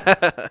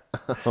 Yeah.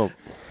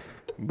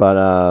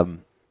 But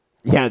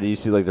yeah, do you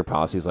see like their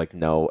policies like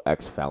no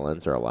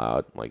ex-felons are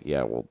allowed? Like,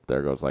 yeah, well,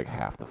 there goes like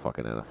half the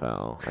fucking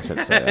NFL. I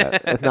shouldn't say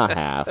that. It's not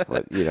half,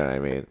 but you know what I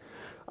mean.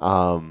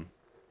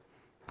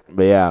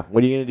 But yeah,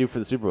 what are you gonna do for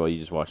the Super Bowl? You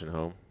just watching at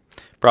home?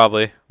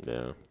 Probably.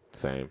 Yeah,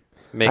 same.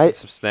 Making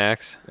some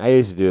snacks. I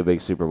used to do a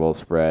big Super Bowl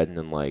spread, and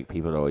then like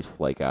people would always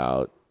flake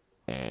out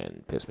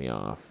and piss me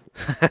off.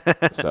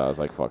 So I was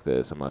like, fuck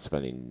this. I'm not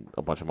spending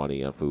a bunch of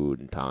money on food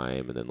and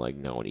time, and then like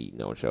no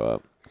one show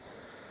up.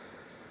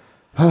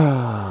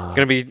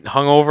 Gonna be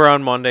hungover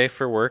on Monday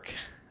for work.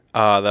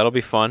 That'll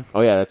be fun.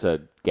 Oh yeah, that's a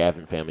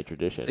Gavin family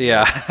tradition.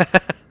 Yeah.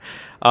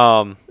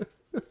 But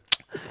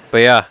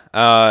yeah.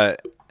 I'm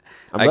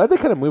glad they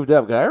kind of moved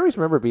up. Cause I always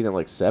remember being at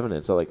like 7 and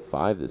it's at like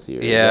 5 this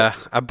year. Yeah,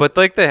 but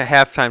like the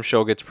halftime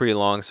show gets pretty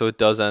long, so it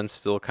does end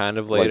still kind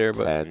of later.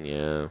 Like 10,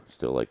 yeah,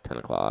 still like 10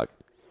 o'clock.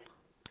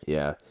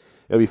 Yeah,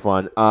 it'll be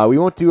fun. We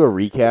won't do a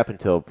recap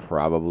until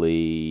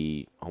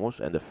probably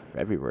almost end of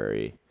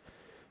February.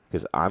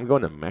 Because I'm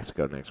going to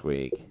Mexico next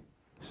week.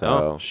 So,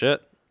 oh,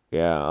 shit.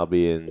 Yeah, I'll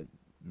be in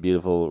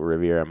beautiful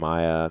Riviera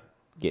Maya,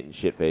 getting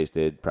shit-faced,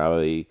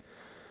 probably,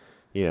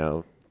 you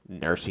know,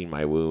 nursing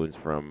my wounds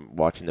from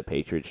watching the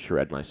Patriots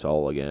shred my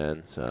soul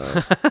again. So,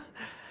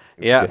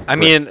 yeah, I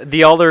mean,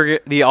 the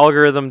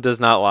algorithm does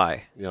not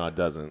lie. No, it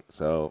doesn't.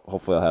 So,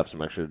 hopefully I'll have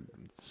some extra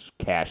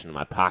cash in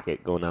my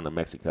pocket going down to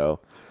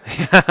Mexico.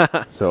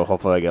 So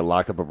hopefully I get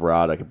locked up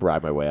abroad. I can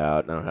bribe my way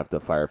out, and I don't have to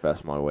fire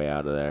fest my way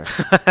out of there.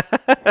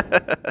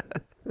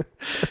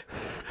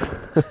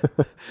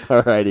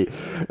 Alrighty.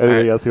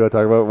 Anything else you want to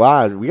talk about?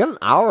 Wow, we got an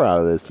hour out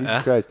of this.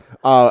 Jesus Christ.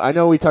 I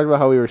know we talked about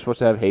how we were supposed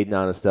to have Hayden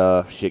on and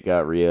stuff. Shit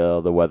got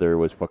real. The weather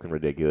was fucking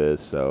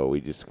ridiculous, so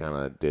we just kind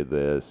of did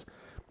this.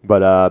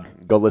 But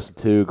go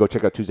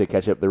check out Tuesday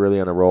Catch Up. They're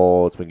really on a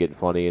roll. It's been getting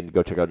funny. And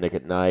go check out Nick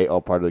at Night,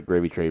 all part of the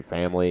Gravy Train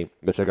family.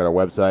 Go check out our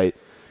website,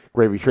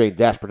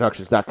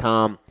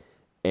 gravytrain-productions.com.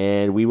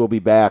 And we will be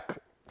back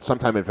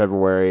sometime in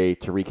February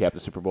to recap the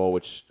Super Bowl,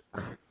 which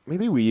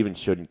maybe we even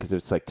shouldn't because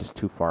it's like just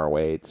too far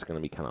away. It's going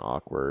to be kind of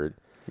awkward.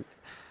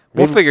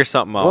 We'll figure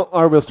something out.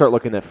 Or we'll start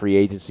looking at free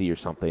agency or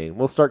something.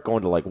 We'll start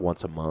going to like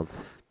once a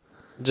month.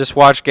 Just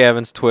watch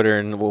Gavin's Twitter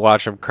and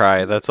watch him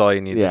cry. That's all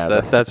you need. Yeah,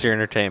 that's your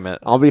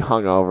entertainment. I'll be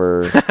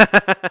hungover,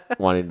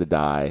 wanting to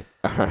die.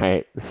 All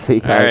right. See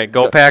you guys. All right.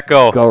 Go Pack,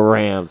 go. Go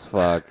Rams.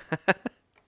 Fuck.